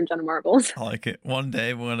 Curtis Connor, and Jenna Marbles. I like it. One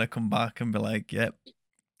day we're gonna come back and be like, yep,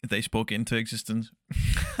 they spoke into existence.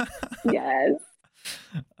 Yes.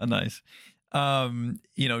 Nice.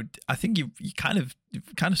 I think you've kind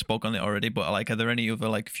of spoke on it already, but like, are there any other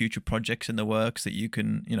like future projects in the works that you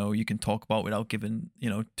can talk about without giving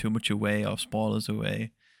too much away or spoilers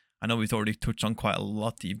away? I know we've already touched on quite a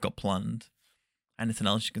lot that you've got planned. Anything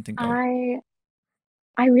else you can think of? I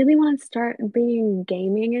I really want to start bringing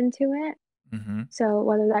gaming into it. Mm-hmm. So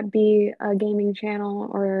whether that be a gaming channel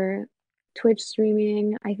or Twitch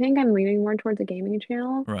streaming, I think I'm leaning more towards a gaming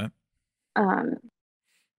channel. Right. Um,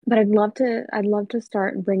 but I'd love to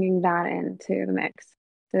start bringing that into the mix,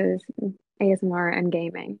 the ASMR and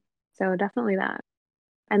gaming. So definitely that.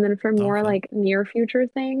 And then for Oh, more fun. like near future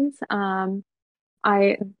things,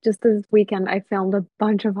 I just this weekend I filmed a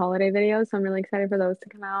bunch of holiday videos, so I'm really excited for those to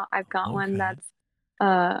come out. I've got one Okay. that's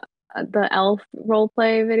uh the elf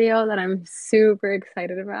roleplay video that I'm super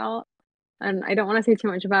excited about. And I don't want to say too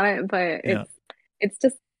much about it, but Yeah. it's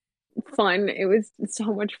just fun. It was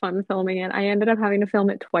so much fun filming it. I ended up having to film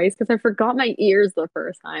it twice because I forgot my ears the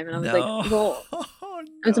first time, and I was like, No. "Well, Oh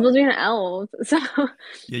I'm supposed no. to be an elf," so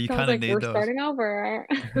Yeah, you I was kind of like, need "We're those. starting over."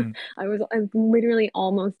 Hmm. I'm literally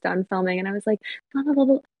almost done filming, and I was like, "Blah, blah, blah,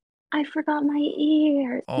 blah. I forgot my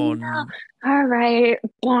ears. Oh, No, all right,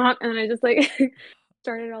 bonk," and I just like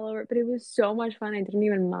started all over. But it was so much fun. I didn't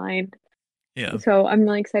even mind. yeah. So I'm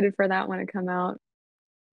really excited for that when it come out.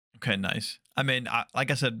 Okay, nice. I mean,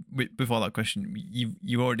 like I said before that question,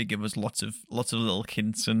 you already give us lots of little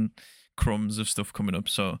hints and crumbs of stuff coming up,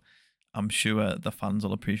 so I'm sure the fans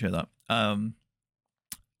will appreciate that. And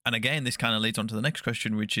again, this kind of leads on to the next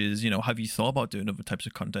question, which is, have you thought about doing other types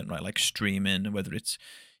of content, right? Like streaming, whether it's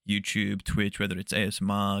YouTube, Twitch, whether it's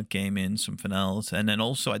ASMR, gaming, something else. And then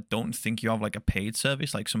also, I don't think you have like a paid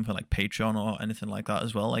service, like something like Patreon or anything like that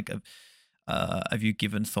as well. Like, have you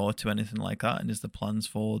given thought to anything like that? And is the plans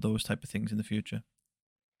for those type of things in the future?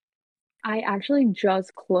 I actually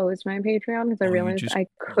just closed my Patreon because I Oh, you realized just. I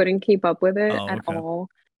couldn't keep up with it Oh, at okay. all.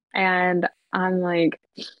 And I'm like,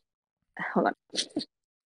 hold on,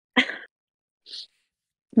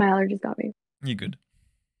 my allergies got me. You're good.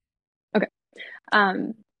 Okay.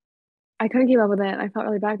 Um, I couldn't keep up with it. I felt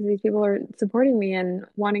really bad because these people are supporting me and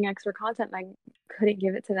wanting extra content, and I couldn't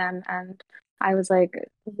give it to them. And I was like,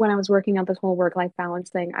 when I was working out this whole work-life balance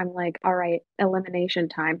thing, I'm like, all right, elimination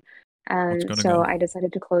time. What's And gonna so go? I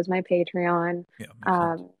decided to close my Patreon. Yeah, makes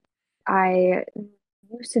sense. Um, I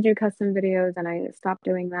used to do custom videos and I stopped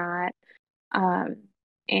doing that. Um,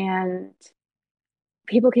 and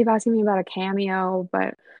people keep asking me about a cameo,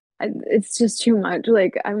 but it's just too much.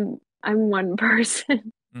 Like I'm one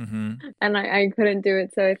person Mm-hmm. and I couldn't do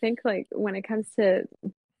it. So I think like when it comes to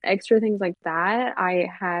extra things like that, I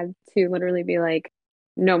had to literally be like,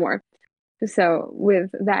 no more. So with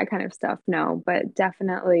that kind of stuff, no, but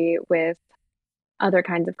definitely with other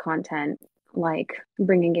kinds of content, like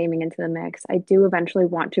bringing gaming into the mix, I do eventually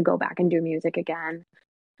want to go back and do music again.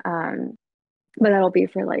 Um, but that'll be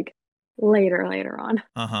for like later on.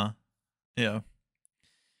 Uh-huh. Yeah.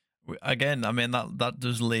 Again, I mean that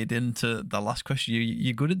does lead into the last question.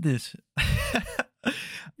 You're good at this.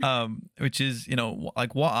 Which is,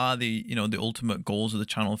 like what are the, the ultimate goals of the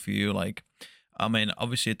channel for you? Like, I mean,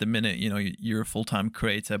 obviously at the minute, you're a full-time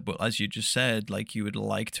creator, but as you just said, like you would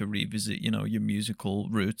like to revisit, your musical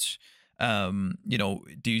roots. Do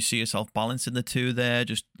you see yourself balancing the two there,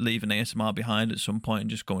 just leaving ASMR behind at some point and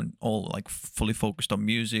just going all like fully focused on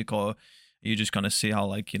music, or you just kind of see how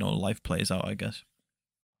like, life plays out, I guess?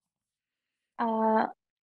 Uh,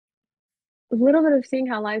 a little bit of seeing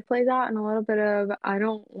how life plays out and a little bit of I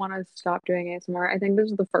don't want to stop doing ASMR. I think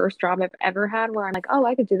this is the first job I've ever had where I'm like, oh,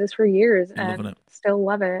 I could do this for years You're loving and it. still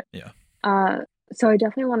love it. Yeah. Uh, so I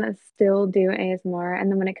definitely want to still do ASMR.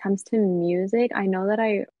 And then when it comes to music, I know that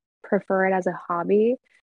I prefer it as a hobby.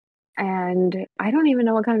 And I don't even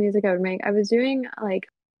know what kind of music I would make. I was doing like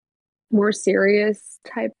more serious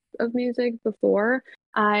type of music before.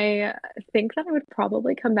 I think that I would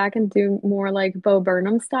probably come back and do more like Bo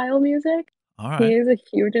Burnham style music. All He right. is a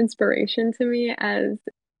huge inspiration to me as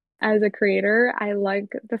a creator. I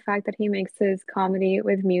like the fact that he makes his comedy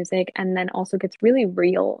with music and then also gets really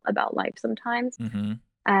real about life sometimes. Mm-hmm.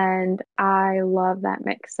 And I love that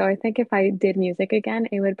mix. So I think if I did music again,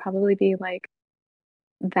 it would probably be like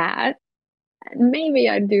that. Maybe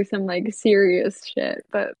I'd do some like serious shit,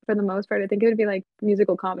 but for the most part, I think it would be like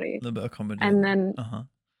musical comedy. A little bit of comedy in And there. then, Uh-huh.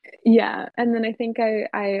 yeah, and then I think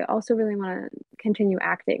I also really want to continue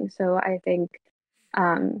acting. So I think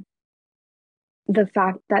um, the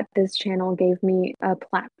fact that this channel gave me a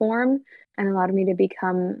platform and allowed me to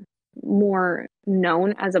become more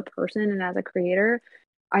known as a person and as a creator,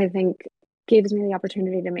 I think gives me the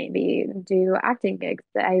opportunity to maybe do acting gigs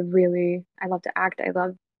that I love to act. I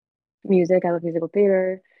love music. I love musical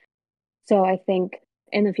theater. So I think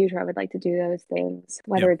in the future I would like to do those things.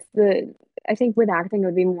 Yeah. I think with acting it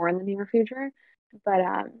would be more in the near future, but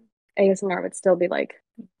ASMR would still be like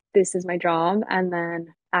this is my job, and then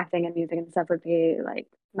acting and music and stuff would be like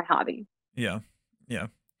my hobby. Yeah. Yeah.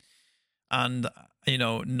 And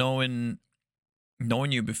knowing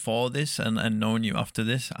you before this and knowing you after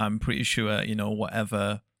this, I'm pretty sure,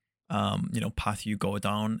 whatever path you go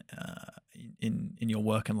down in your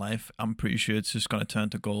work and life, I'm pretty sure it's just going to turn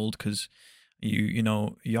to gold because you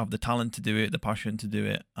have the talent to do it, the passion to do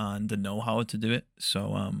it, and the know-how to do it.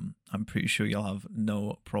 So I'm pretty sure you'll have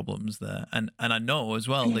no problems there. And I know as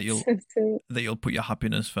well that That's you'll so sweet. put your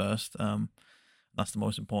happiness first. That's the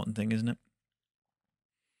most important thing, isn't it?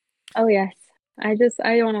 Oh yes. I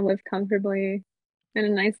want to live comfortably in a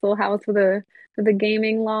nice little house with a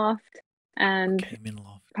gaming loft A and gaming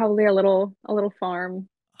loft. probably a little farm.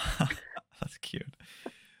 That's cute.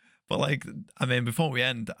 But like, I mean, before we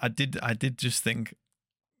end, I did just think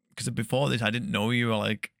because before this, I didn't know you were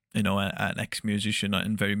like, an ex-musician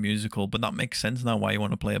and very musical. But that makes sense now why you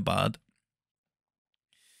want to play a bard.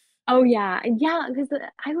 Oh yeah, yeah, because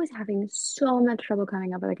I was having so much trouble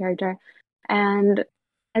coming up with a character, and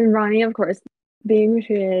Ronnie, of course, being who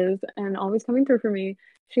she is and always coming through for me,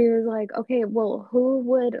 she was like, "Okay, well, who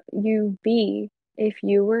would you be if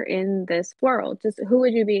you were in this world? Just who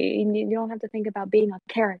would you be? You don't have to think about being a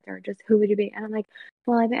character. Just who would you be?" And I'm like,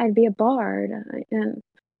 "Well, I think I'd be a bard, and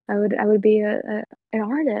I would be an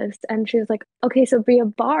artist." And she was like, "Okay, so be a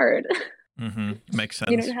bard." Mm-hmm. Makes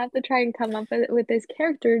You don't sense. have to try and come up with this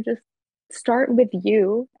character. Just start with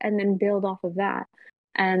you and then build off of that.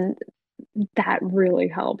 And that really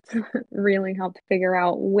helped, really helped figure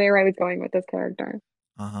out where I was going with this character.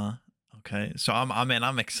 Uh-huh. Okay. So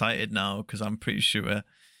I'm excited now because I'm pretty sure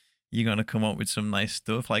you're gonna come up with some nice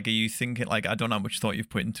stuff. Like, are you thinking like I don't know how much thought you've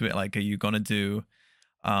put into it. Like, are you gonna do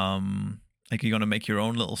like are you gonna make your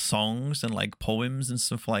own little songs and like poems and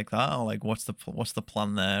stuff like that, or like what's the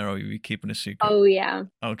plan there, or are you keeping a secret? Oh yeah.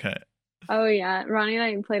 Okay. Oh yeah. Ronnie and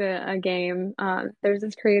I played a game. There's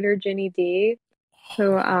this creator, Ginny D,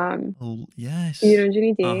 Oh who yeah. you Yes. know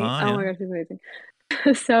Ginny D. Uh-huh. Oh my Yeah. gosh, she's amazing.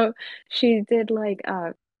 So she did like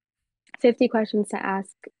 50 questions to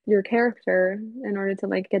ask your character in order to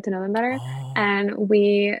like get to know them better. Oh. And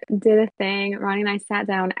we did a thing. Ronnie and I sat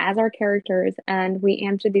down as our characters and we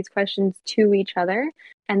answered these questions to each other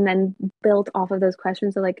and then built off of those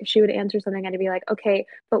questions. So like she would answer something and I'd be like, okay,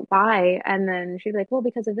 but why? And then she'd be like, well,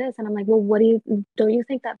 because of this. And I'm like, well, what do you don't you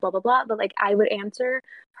think that blah blah blah? But like I would answer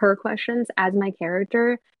her questions as my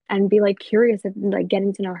character and be like curious of like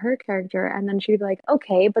getting to know her character. And then she'd be like,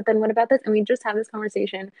 okay, but then what about this? And we just have this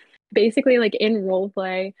conversation basically like in role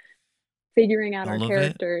play, figuring out I our love it.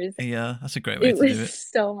 characters. Yeah, that's a great way It to was do it.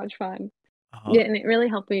 so much fun. Oh, Yeah, and it really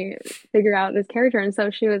helped me figure out this character. And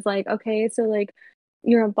so she was like, "Okay, so like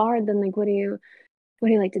you're a bard, then like what do you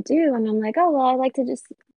like to do?" And I'm like, "Oh, well, I like to just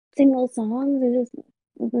sing little songs and just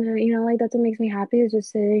like that's what makes me happy is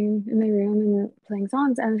just sitting in my room and playing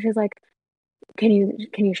songs." And she's like, "Can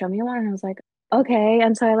you show me one?" And I was like, "Okay."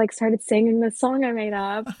 And so I like started singing this song I made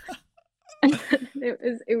up.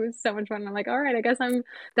 It was so much fun. I'm like, all right, I guess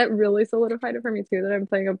that really solidified it for me too that I'm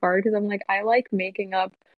playing a bard because I'm like, I like making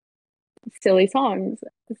up silly songs.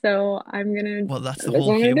 So well, that's the that's whole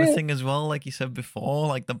what I'm gonna humor do. thing as well. Like you said before,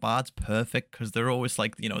 like the bard's perfect because they're always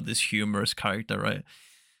like, this humorous character, right?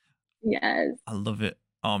 Yes. I love it.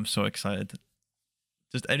 Oh, I'm so excited.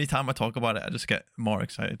 Just anytime I talk about it, I just get more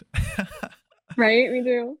excited. Right? Me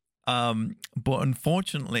too. But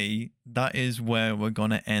unfortunately, that is where we're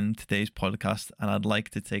going to end today's podcast. And I'd like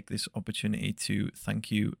to take this opportunity to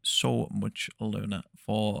thank you so much, Luna,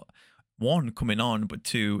 for one, coming on, but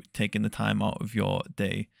two, taking the time out of your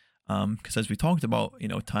day. Because as we talked about,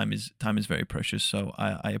 time is very precious. So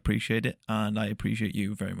I appreciate it, and I appreciate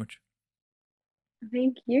you very much.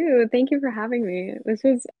 Thank you. Thank you for having me. This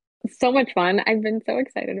was so much fun. I've been so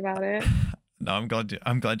excited about it. No, I'm glad you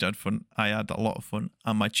had fun. I had a lot of fun,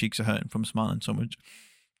 and my cheeks are hurting from smiling so much.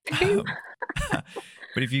 Same.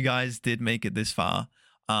 But if you guys did make it this far,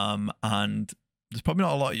 and there's probably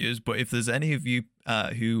not a lot of yous, but if there's any of you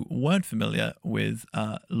who weren't familiar with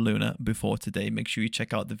Luna before today, make sure you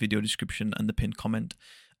check out the video description and the pinned comment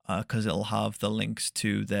because it'll have the links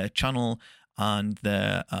to their channel and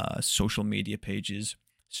their social media pages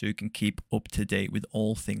so you can keep up to date with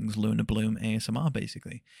all things Luna Bloom ASMR,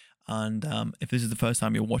 basically. And if this is the first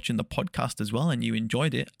time you're watching the podcast as well and you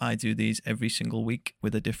enjoyed it, I do these every single week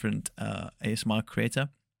with a different ASMR creator.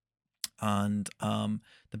 And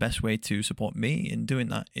the best way to support me in doing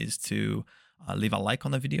that is to leave a like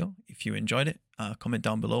on the video if you enjoyed it. Comment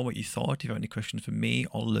down below what you thought. If you have any questions for me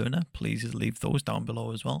or Luna, please leave those down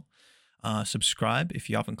below as well. Subscribe if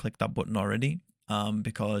you haven't clicked that button already.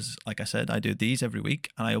 Because, like I said, I do these every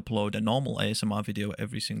week and I upload a normal ASMR video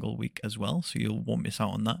every single week as well, so you won't miss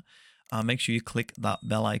out on that. Make sure you click that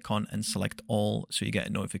bell icon and select all so you get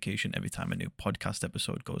a notification every time a new podcast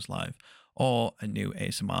episode goes live or a new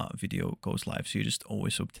ASMR video goes live, so you're just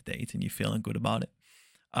always up to date and you're feeling good about it.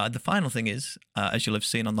 The final thing is, as you'll have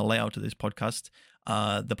seen on the layout of this podcast,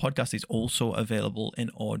 the podcast is also available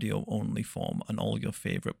in audio-only form on all your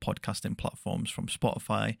favorite podcasting platforms, from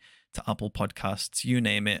Spotify to Apple Podcasts, you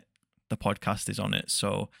name it, the podcast is on it.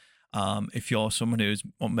 So if you're someone who's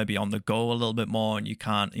maybe on the go a little bit more and you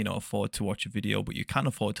can't, afford to watch a video, but you can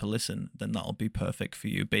afford to listen, then that'll be perfect for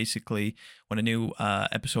you. Basically, when a new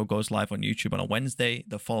episode goes live on YouTube on a Wednesday,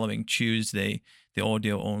 the following Tuesday, the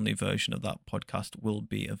audio-only version of that podcast will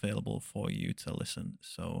be available for you to listen.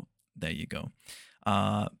 So there you go.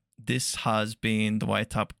 This has been the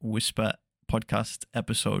Wiretap Whisper podcast,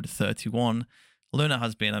 episode 31. Luna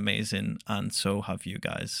has been amazing, and so have you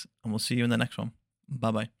guys. And we'll see you in the next one.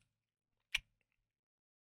 Bye-bye.